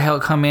volunteer to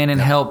come in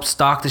and help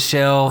stock the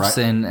shelves,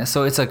 and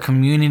so it's a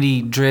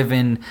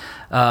community-driven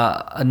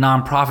a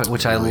nonprofit,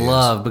 which I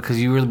love because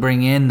you really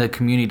bring in the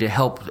community to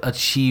help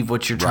achieve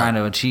what you're trying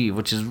to achieve,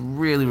 which is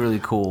really, really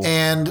cool.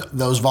 And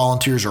those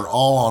volunteers are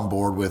all on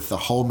board with the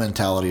whole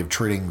mentality of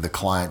treating the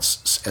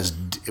clients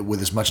with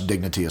as much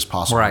dignity as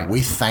possible. Right. We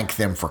thank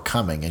them for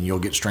coming, and you'll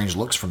get strange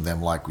looks from them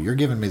like, well, you're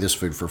giving me this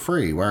food for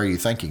free. Why are you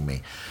thanking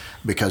me?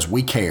 Because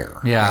we care.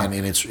 Yeah. And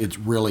it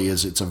really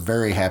is. It's a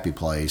very happy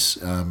place.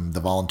 The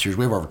volunteers,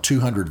 we have over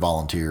 200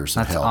 volunteers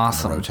that help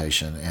in the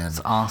rotation. And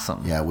that's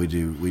awesome. Yeah, we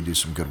do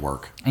some good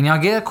work. And y'all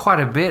get quite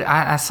a bit.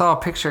 I saw a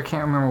picture, I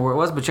can't remember where it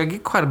was, but y'all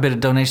get quite a bit of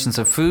donations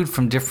of food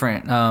from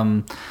different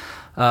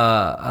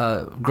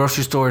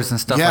grocery stores and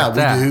stuff like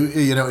that. Yeah, we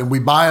do. And we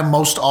buy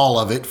most all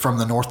of it from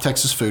the North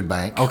Texas Food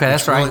Bank. Okay,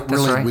 that's right.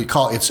 We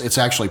call it's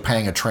actually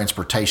paying a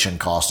transportation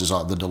cost is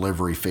the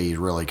delivery fee,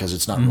 really, because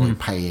it's not really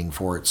paying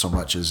for it so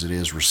much as it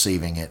is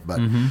receiving it. But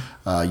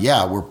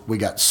we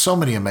got so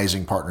many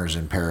amazing partners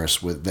in Paris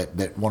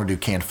that want to do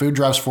canned food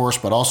drives for us.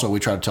 But also we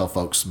try to tell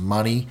folks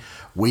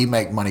we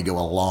make money go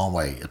a long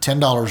way.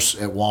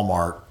 $10 at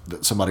Walmart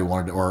that somebody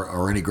wanted,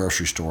 or any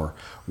grocery store,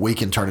 we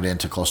can turn it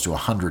into close to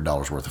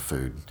 $100 worth of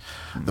food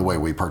the way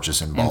we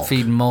purchase in bulk. And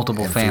feed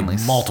multiple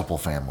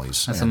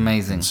families. That's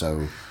amazing. And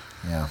so,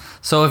 yeah.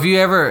 So if you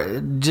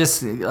ever,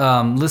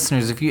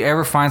 listeners, if you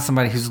ever find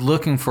somebody who's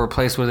looking for a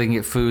place where they can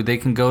get food, they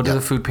can go to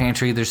the food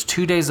pantry. There's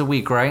 2 days a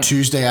week, right?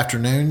 Tuesday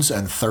afternoons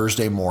and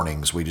Thursday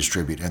mornings we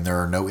distribute, and there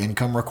are no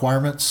income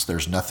requirements.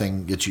 There's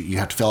nothing that you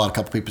have to fill out a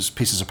couple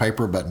pieces of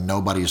paper, but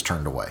nobody is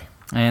turned away.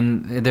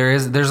 And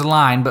there's a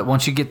line, but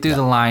once you get through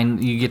the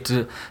line, you get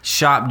to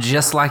shop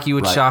just like you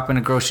would shop in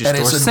a grocery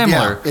store. It's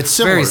similar. It's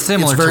similar. Very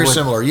similar. It's very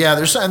similar. Yeah,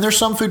 there's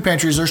some food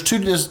pantries. There's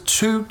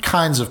two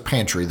kinds of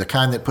pantry. The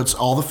kind that puts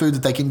all the food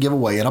that they can give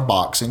away in a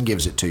box and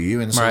gives it to you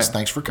and says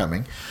thanks for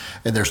coming.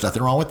 And there's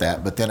nothing wrong with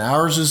that. But then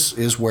ours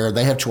is where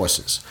they have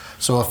choices.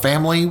 So a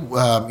family,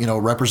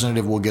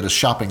 representative will get a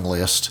shopping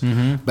list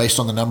based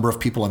on the number of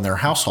people in their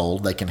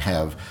household. They can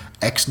have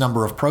X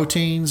number of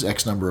proteins,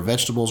 X number of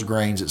vegetables,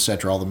 grains,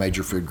 etc., all the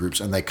major food groups,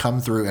 and they come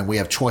through and we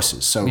have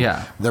choices. So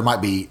there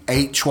might be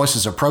 8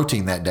 choices of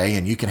protein that day,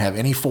 and you can have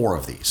any 4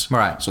 of these.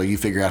 Right. So you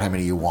figure out how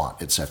many you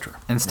want, etc.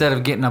 Instead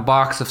of getting a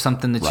box of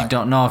something that you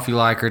don't know if you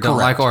like or don't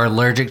like or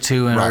allergic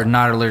to or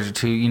not allergic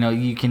to,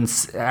 you can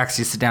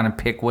actually sit down and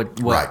pick what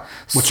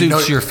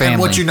suits your family.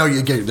 And what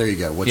you get, there you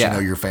go. What you know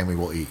your family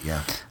will eat,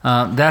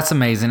 that's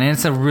amazing. And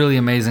it's a really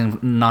amazing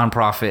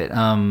nonprofit,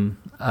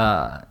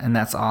 and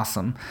that's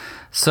awesome.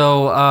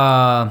 So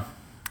I'm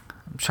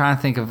trying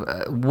to think of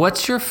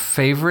what's your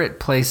favorite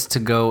place to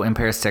go in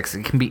Paris, Texas.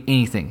 It can be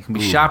anything. It can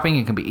be shopping.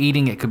 It can be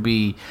eating. It could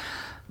be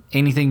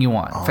anything you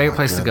want. Favorite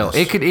place to go.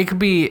 It could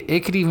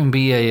even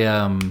be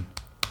a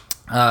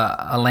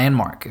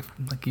landmark. If,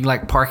 like you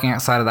like parking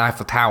outside of the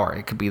Eiffel Tower,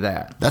 it could be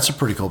that. That's a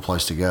pretty cool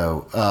place to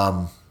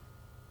go.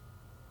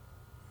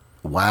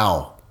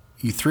 Wow,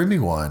 you threw me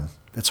one.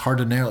 It's hard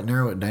to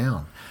narrow it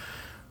down.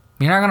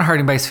 You're not gonna hurt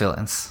anybody's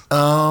feelings.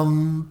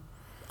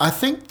 I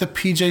think the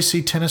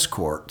PJC tennis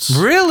courts.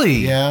 Really?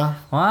 Yeah.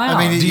 Wow.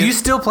 I mean, do you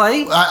still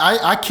play?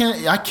 I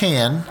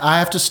can. I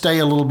have to stay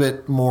a little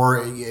bit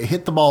more.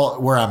 Hit the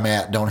ball where I'm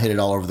at. Don't hit it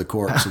all over the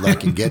court so that I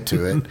can get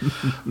to it.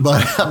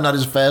 But I'm not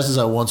as fast as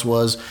I once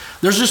was.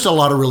 There's just a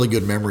lot of really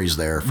good memories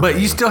there. But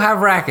me. You still have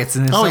rackets,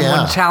 and if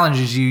someone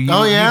challenges you, you go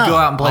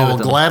out and play with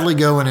them. I will gladly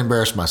go and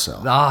embarrass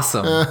myself.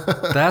 Awesome.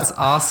 That's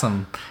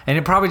awesome. And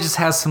it probably just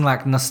has some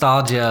like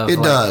nostalgia.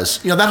 It does.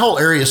 That whole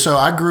area. So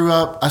I grew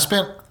up. I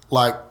spent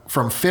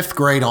from 5th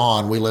grade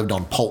on, we lived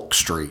on Polk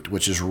Street,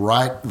 which is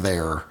right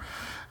there,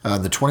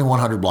 the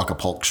 2100 block of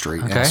Polk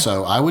Street. Okay. And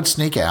so I would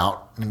sneak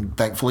out, and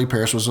thankfully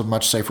Paris was a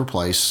much safer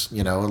place.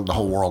 The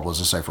whole world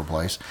was a safer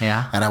place.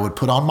 Yeah. And I would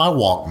put on my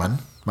Walkman,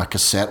 my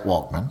cassette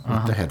Walkman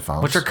with the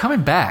headphones. Which are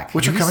coming back.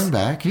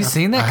 Have you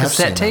seen that?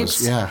 Cassette tapes?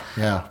 Those.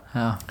 Yeah.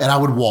 Oh. And I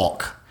would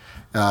walk.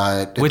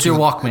 With your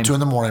Walkman. At 2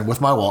 a.m.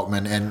 with my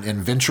Walkman and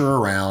venture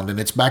around. And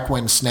it's back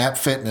when Snap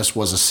Fitness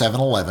was a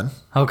 7-Eleven.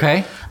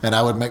 Okay. And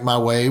I would make my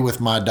way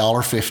with my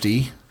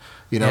 $1.50,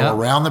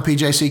 around the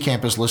PJC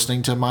campus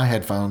listening to my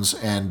headphones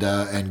and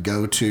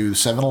go to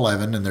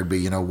 7-Eleven, and there'd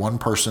be, one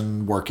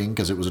person working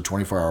because it was a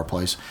 24-hour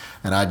place.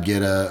 And I'd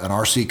get an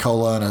RC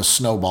Cola and a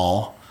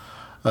Snowball.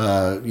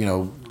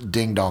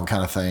 Ding dong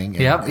kind of thing.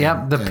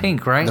 The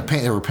pink, right?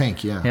 They were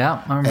pink, yeah.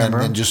 Yeah, I remember.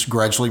 And then just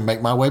gradually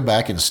make my way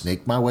back and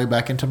sneak my way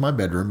back into my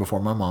bedroom before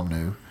my mom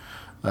knew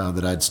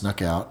that I'd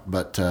snuck out.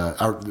 But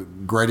our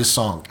greatest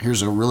song,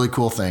 here's a really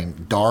cool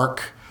thing.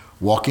 Dark,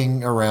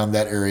 walking around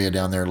that area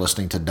down there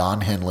listening to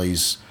Don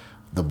Henley's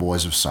The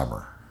Boys of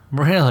Summer.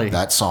 Really?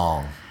 That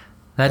song.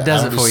 That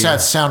does it for you.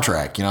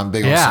 Soundtrack. I'm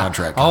big on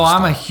soundtrack.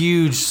 I'm a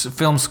huge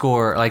film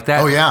score like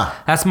that. Oh yeah,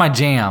 that's my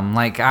jam.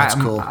 That's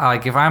cool.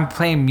 Like if I'm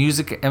playing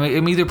music,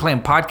 I'm either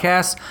playing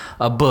podcasts,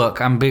 a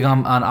book. I'm big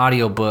on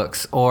audio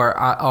books or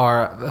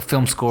a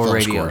film score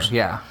radio. Scores.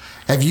 Yeah.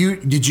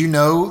 Did you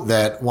know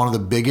that one of the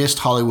biggest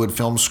Hollywood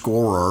film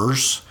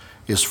scorers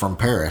is from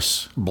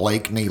Paris,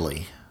 Blake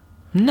Neely?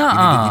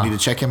 No, you need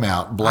to check him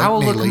out. Blake I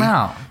will Neely. Look him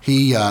out.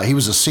 He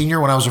was a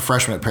senior when I was a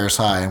freshman at Paris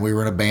High, and we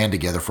were in a band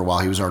together for a while.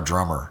 He was our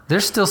drummer.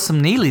 There's still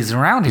some Neelys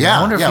around here. Yeah,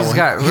 I wonder if he's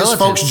got relatives. His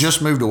folks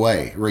just moved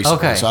away recently,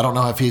 okay. So I don't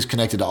know if he's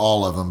connected to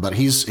all of them. But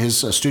his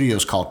studio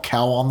is called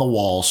Cow on the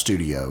Wall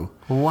Studio.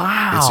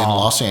 Wow. It's in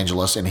Los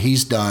Angeles, and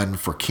he's done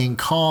for King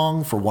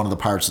Kong, for one of the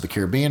Pirates of the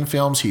Caribbean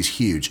films. He's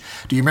huge.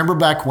 Do you remember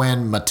back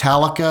when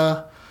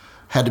Metallica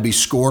had to be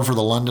scored for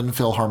the London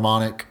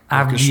Philharmonic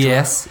Orchestra?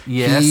 Yes.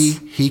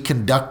 He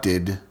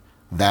conducted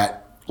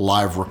that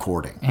live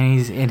recording,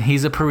 and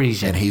he's a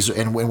Parisian.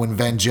 And when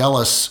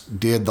Vangelis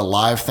did the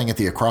live thing at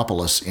the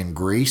Acropolis in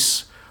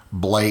Greece,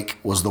 Blake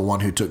was the one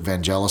who took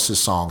Vangelis'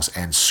 songs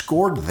and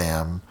scored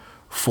them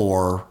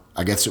for,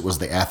 I guess it was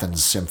the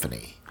Athens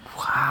Symphony.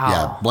 Wow.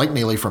 Yeah, Blake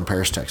Neely from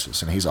Paris,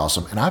 Texas, and he's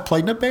awesome. And I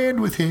played in a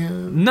band with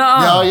him.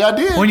 No. Yeah, I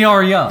did. When y'all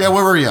were young. Yeah,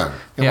 we were young.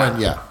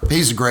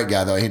 He's a great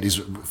guy though. He's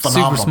a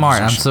phenomenal. Super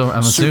smart. Musician. I'm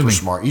assuming. Super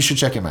smart. You should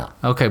check him out.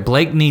 Okay,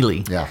 Blake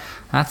Neely. Yeah.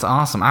 That's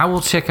awesome. I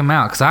will check him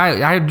out because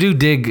I do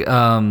dig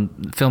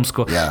film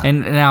score. Yeah.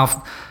 And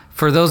now,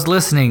 for those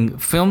listening,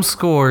 film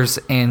scores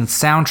and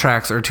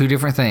soundtracks are two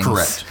different things.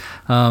 Correct.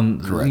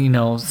 Correct.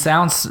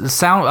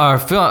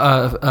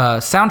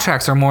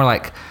 Soundtracks are more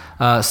like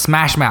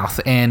Smash Mouth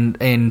and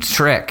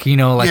Shrek.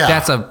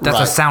 That's a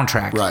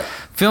soundtrack. Right.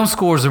 Film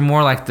scores are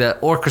more like the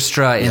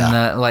orchestra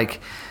and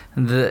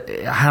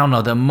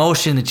the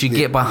emotion that you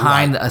get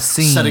behind a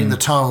scene, setting the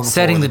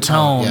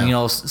tone.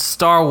 Yeah.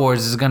 Star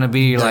Wars is going to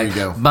be there like you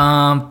go.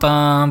 Bum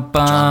bum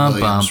bum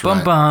bum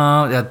bum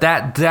bum.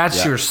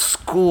 That's your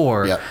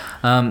score. Yep.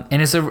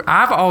 And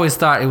I've always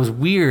thought it was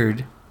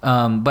weird.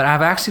 But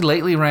I've actually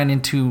lately ran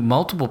into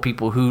multiple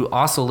people who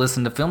also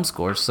listen to film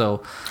scores.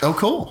 So, oh,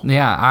 cool.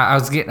 Yeah,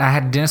 I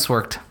had dentist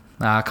worked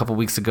a couple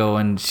weeks ago,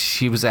 and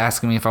she was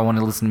asking me if I wanted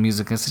to listen to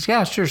music. I said,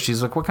 yeah, sure.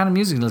 She's like, what kind of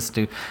music do you listen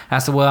to? I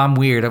said, well, I'm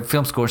weird. I'm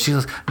film score. She's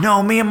like,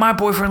 no, me and my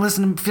boyfriend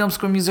listen to film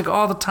score music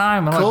all the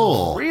time. I'm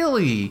cool. like,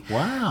 really?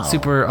 Wow.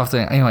 Super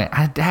often. Anyway,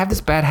 I have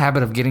this bad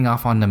habit of getting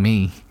off onto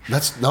me.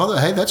 That's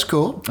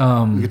cool.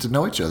 We get to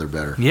know each other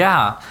better.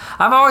 Yeah,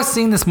 I've always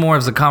seen this more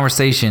as a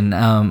conversation.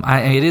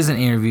 It is an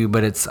interview,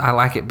 but I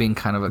like it being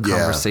kind of a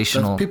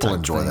conversational. People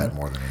enjoy that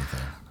more than anything.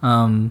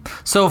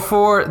 So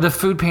for the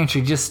food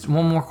pantry, just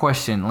one more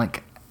question.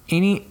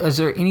 Is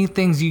there any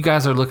things you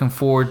guys are looking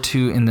forward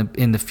to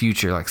in the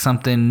future? Like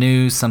something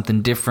new,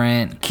 something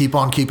different? Keep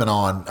on keeping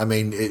on. I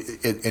mean,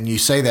 and you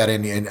say that,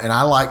 and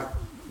I like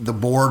the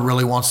board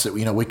really wants that.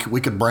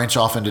 We could branch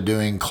off into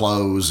doing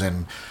clothes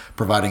and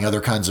providing other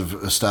kinds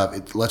of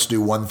stuff. Let's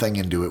do one thing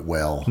and do it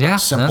well. Yeah,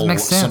 that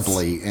makes sense.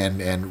 Simply,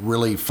 and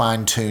really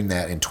fine tune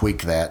that and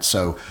tweak that.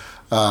 So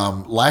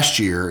last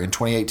year in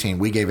 2018,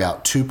 we gave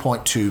out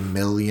 2.2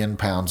 million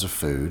pounds of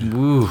food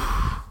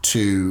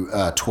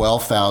to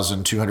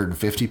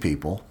 12,250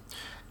 people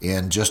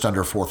in just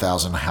under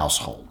 4,000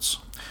 households,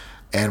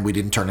 and we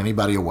didn't turn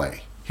anybody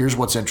away. Here's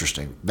what's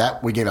interesting.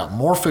 That we gave out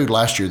more food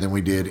last year than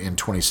we did in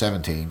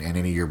 2017 and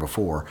any year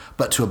before,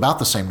 but to about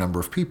the same number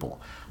of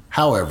people.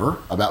 However,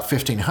 about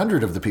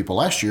 1,500 of the people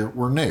last year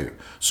were new.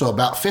 So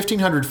about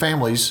 1,500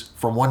 families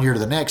from one year to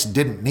the next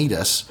didn't need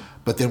us,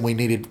 but then we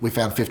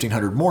found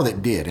 1,500 more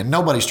that did, and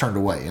nobody's turned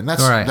away. And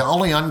that's the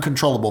only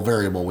uncontrollable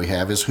variable we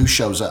have is who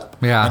shows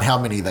up and how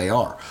many they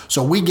are.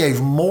 So we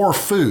gave more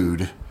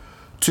food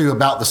to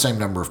about the same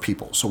number of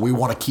people. So we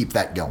want to keep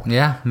that going.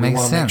 Yeah, makes sense. We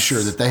want to make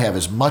sure that they have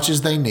as much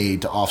as they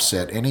need to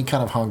offset any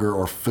kind of hunger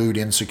or food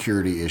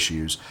insecurity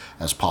issues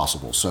as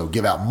possible. So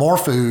give out more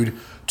food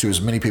to as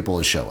many people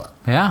as show up.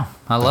 Yeah,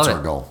 I love it. That's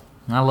our goal.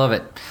 I love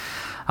it.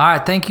 All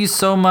right, thank you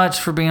so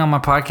much for being on my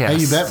podcast. Hey,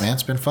 you bet, man.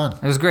 It's been fun.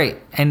 It was great.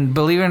 And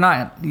believe it or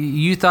not,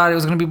 you thought it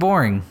was going to be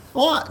boring.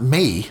 Well,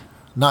 me.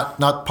 Not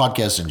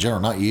podcasts in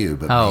general, not you,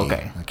 but me.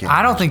 Okay.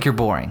 I don't think you're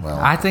boring. Well,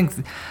 I think,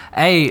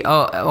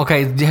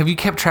 okay. Have you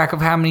kept track of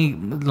how many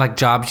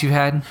jobs you've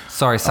had?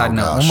 Sorry, side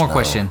note. One more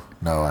question.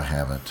 No, I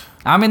haven't.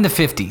 I'm in the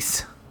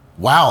 50s.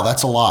 Wow,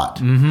 that's a lot.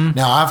 Mm-hmm.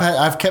 Now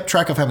I've kept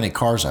track of how many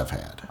cars I've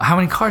had. How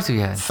many cars have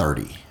you had?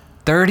 30.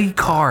 30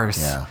 cars.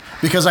 Yeah,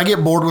 because I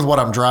get bored with what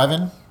I'm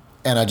driving,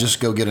 and I just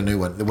go get a new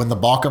one. When the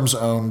Baucums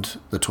owned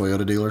the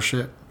Toyota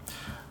dealership,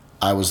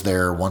 I was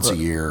there once a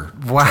year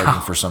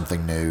trading for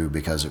something new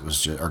because it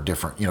was or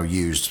different,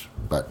 used.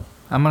 But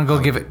I'm gonna go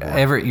give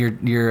Everett your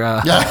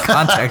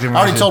contact information. I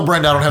already told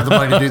Brenda I don't have the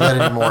money to do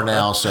that anymore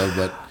now.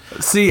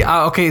 See,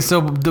 okay. So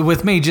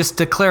with me, just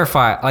to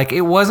clarify,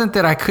 it wasn't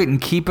that I couldn't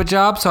keep a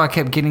job, so I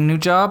kept getting new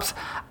jobs.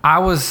 I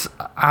was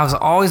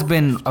always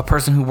been a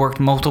person who worked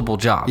multiple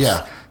jobs.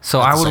 Yeah. So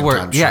I would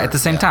work at the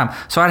same time.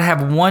 So I'd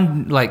have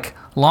one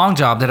long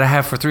job that I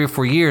have for 3 or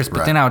 4 years,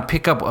 but then I would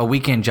pick up a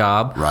weekend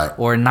job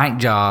or a night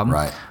job.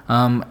 Right.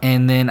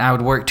 And then I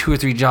would work 2 or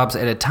 3 jobs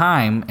at a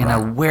time, and I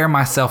would wear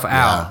myself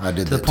out I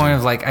did to the point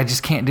of I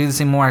just can't do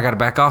this anymore. I got to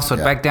back off. So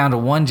I'd back down to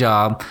one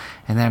job,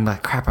 and then I'm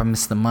like, crap, I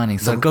missed the money.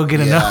 So I'd go get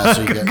another.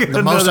 So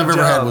the most I've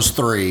ever had was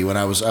 3 when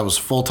I was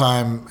full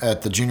time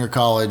at the junior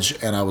college,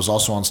 and I was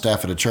also on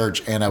staff at a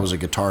church, and I was a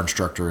guitar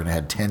instructor, and I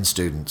had 10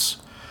 students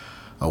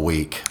a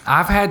week.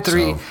 I've had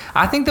 3.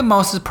 I think the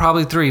most is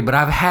probably 3, but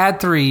I've had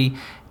 3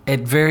 at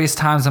various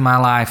times in my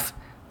life,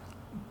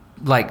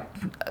 24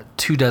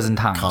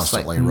 times.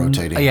 Constantly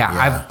rotating.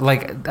 Yeah.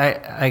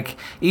 I've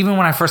even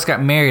when I first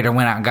got married, I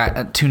went out and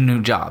got 2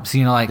 new jobs.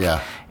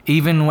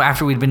 Even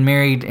after we'd been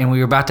married and we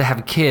were about to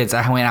have kids,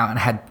 I went out and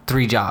had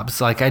 3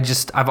 jobs.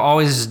 I've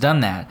always just done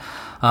that.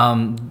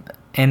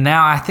 And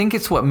now I think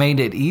it's what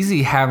made it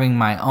easy having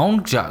my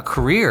own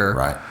career.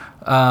 Right.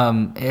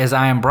 As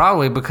I am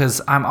Broadway,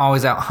 because I'm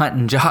always out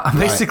hunting jobs. I'm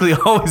basically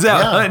always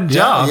out hunting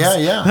jobs.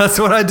 Yeah. That's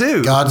what I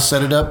do. God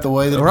set it up the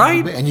way that it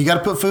right, and you got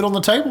to put food on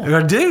the table.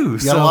 I do. You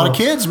got a lot of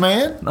kids,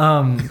 man.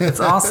 It's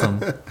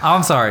awesome.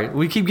 I'm sorry,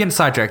 we keep getting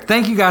sidetracked.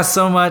 Thank you guys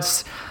so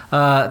much.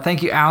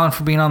 Thank you, Alan,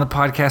 for being on the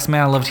podcast,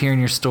 man. I loved hearing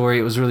your story.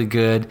 It was really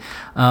good.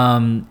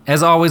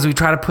 As always, we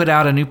try to put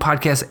out a new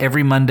podcast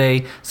every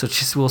Monday. So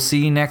we'll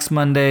see you next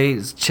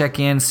Monday. Check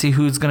in, see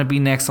who's going to be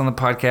next on the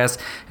podcast.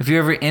 If you're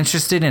ever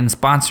interested in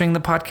sponsoring the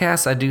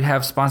podcast, I do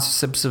have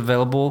sponsorships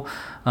available.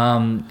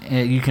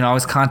 You can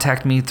always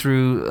contact me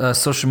through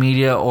social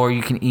media, or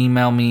you can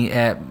email me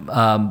at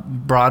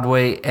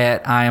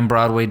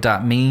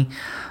broadway@iambroadway.me.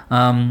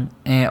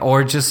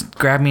 Or just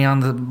grab me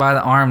by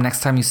the arm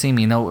next time you see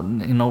me.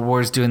 No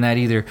worries doing that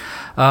either.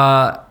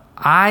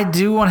 I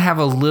do want to have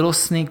a little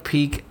sneak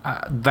peek.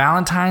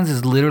 Valentine's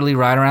is literally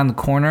right around the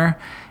corner,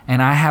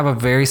 and I have a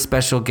very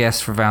special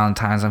guest for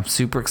Valentine's. I'm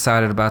super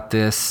excited about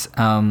this.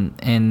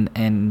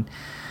 And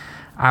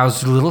I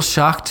was a little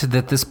shocked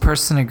that this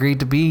person agreed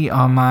to be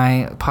on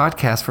my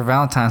podcast for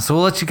Valentine's. So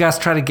we'll let you guys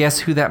try to guess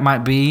who that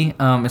might be.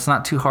 It's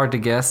not too hard to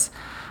guess.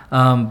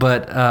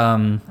 But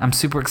I'm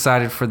super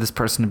excited for this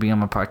person to be on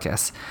my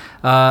podcast.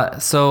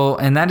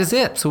 And that is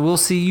it. So we'll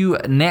see you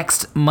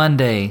next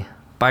Monday.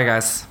 Bye,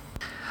 guys.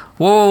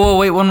 Whoa,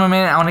 wait 1 more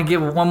minute. I want to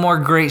give one more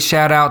great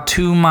shout out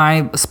to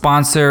my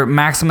sponsor,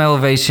 Maximum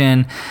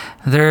Elevation.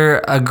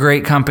 They're a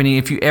great company.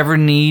 If you ever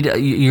need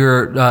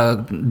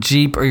your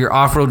Jeep or your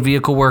off-road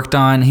vehicle worked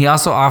on, he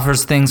also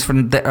offers things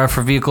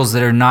for vehicles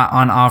that are not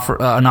on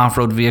an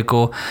off-road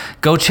vehicle.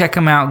 Go check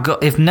him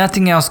out. If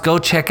nothing else, go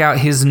check out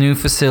his new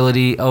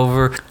facility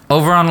over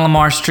on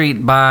Lamar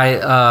Street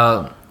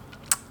by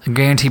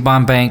Guarantee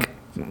Bond Bank.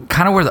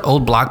 Kind of where the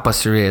old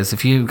Blockbuster is.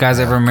 If you guys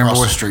ever remember,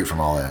 across the street from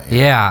all that.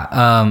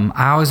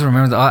 I always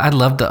remember. I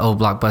loved the old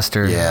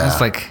Blockbuster. Yeah, it's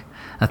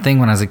a thing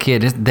when I was a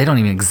kid. They don't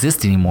even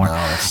exist anymore.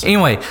 No,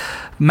 anyway,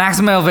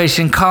 Maximum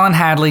Elevation, Colin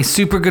Hadley,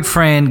 super good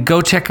friend.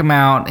 Go check him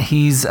out.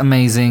 He's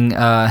amazing.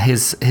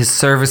 His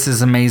service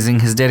is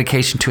amazing. His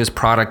dedication to his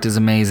product is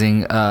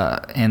amazing.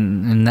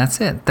 And that's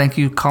it. Thank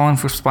you, Colin,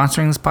 for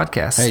sponsoring this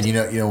podcast. Hey,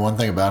 you know one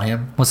thing about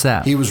him? What's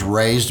that? He was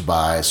raised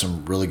by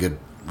some really good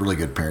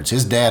parents.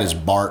 His dad is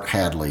Bart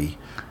Hadley,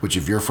 which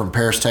if you're from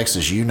Paris,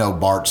 Texas, you know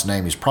Bart's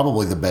name. He's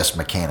probably the best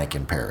mechanic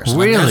in Paris.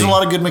 Really? There's a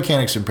lot of good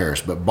mechanics in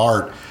Paris, but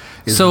Bart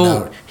is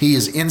known. He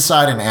is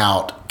inside and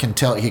out.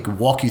 He can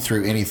walk you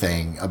through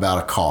anything about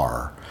a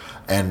car,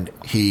 and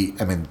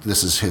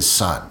this is his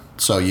son.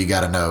 So you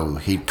got to know,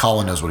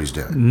 Colin knows what he's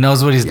doing.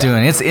 Knows what he's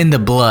doing. It's in the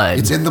blood.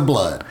 It's in the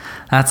blood.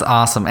 That's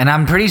awesome. And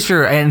I'm pretty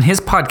sure in his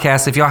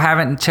podcast, if y'all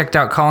haven't checked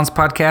out Colin's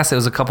podcast, it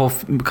was a couple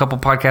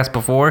podcasts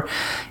before.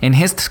 In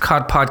his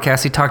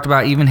podcast, he talked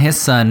about even his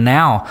son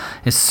now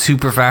is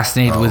super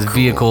fascinated with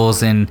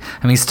vehicles. And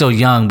he's still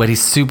young, but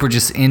he's super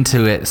just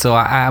into it. So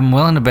I'm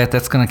willing to bet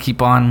that's going to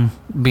keep on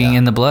being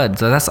in the blood.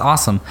 So that's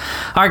awesome.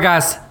 All right,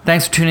 guys.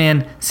 Thanks for tuning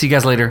in. See you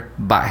guys later.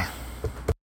 Bye.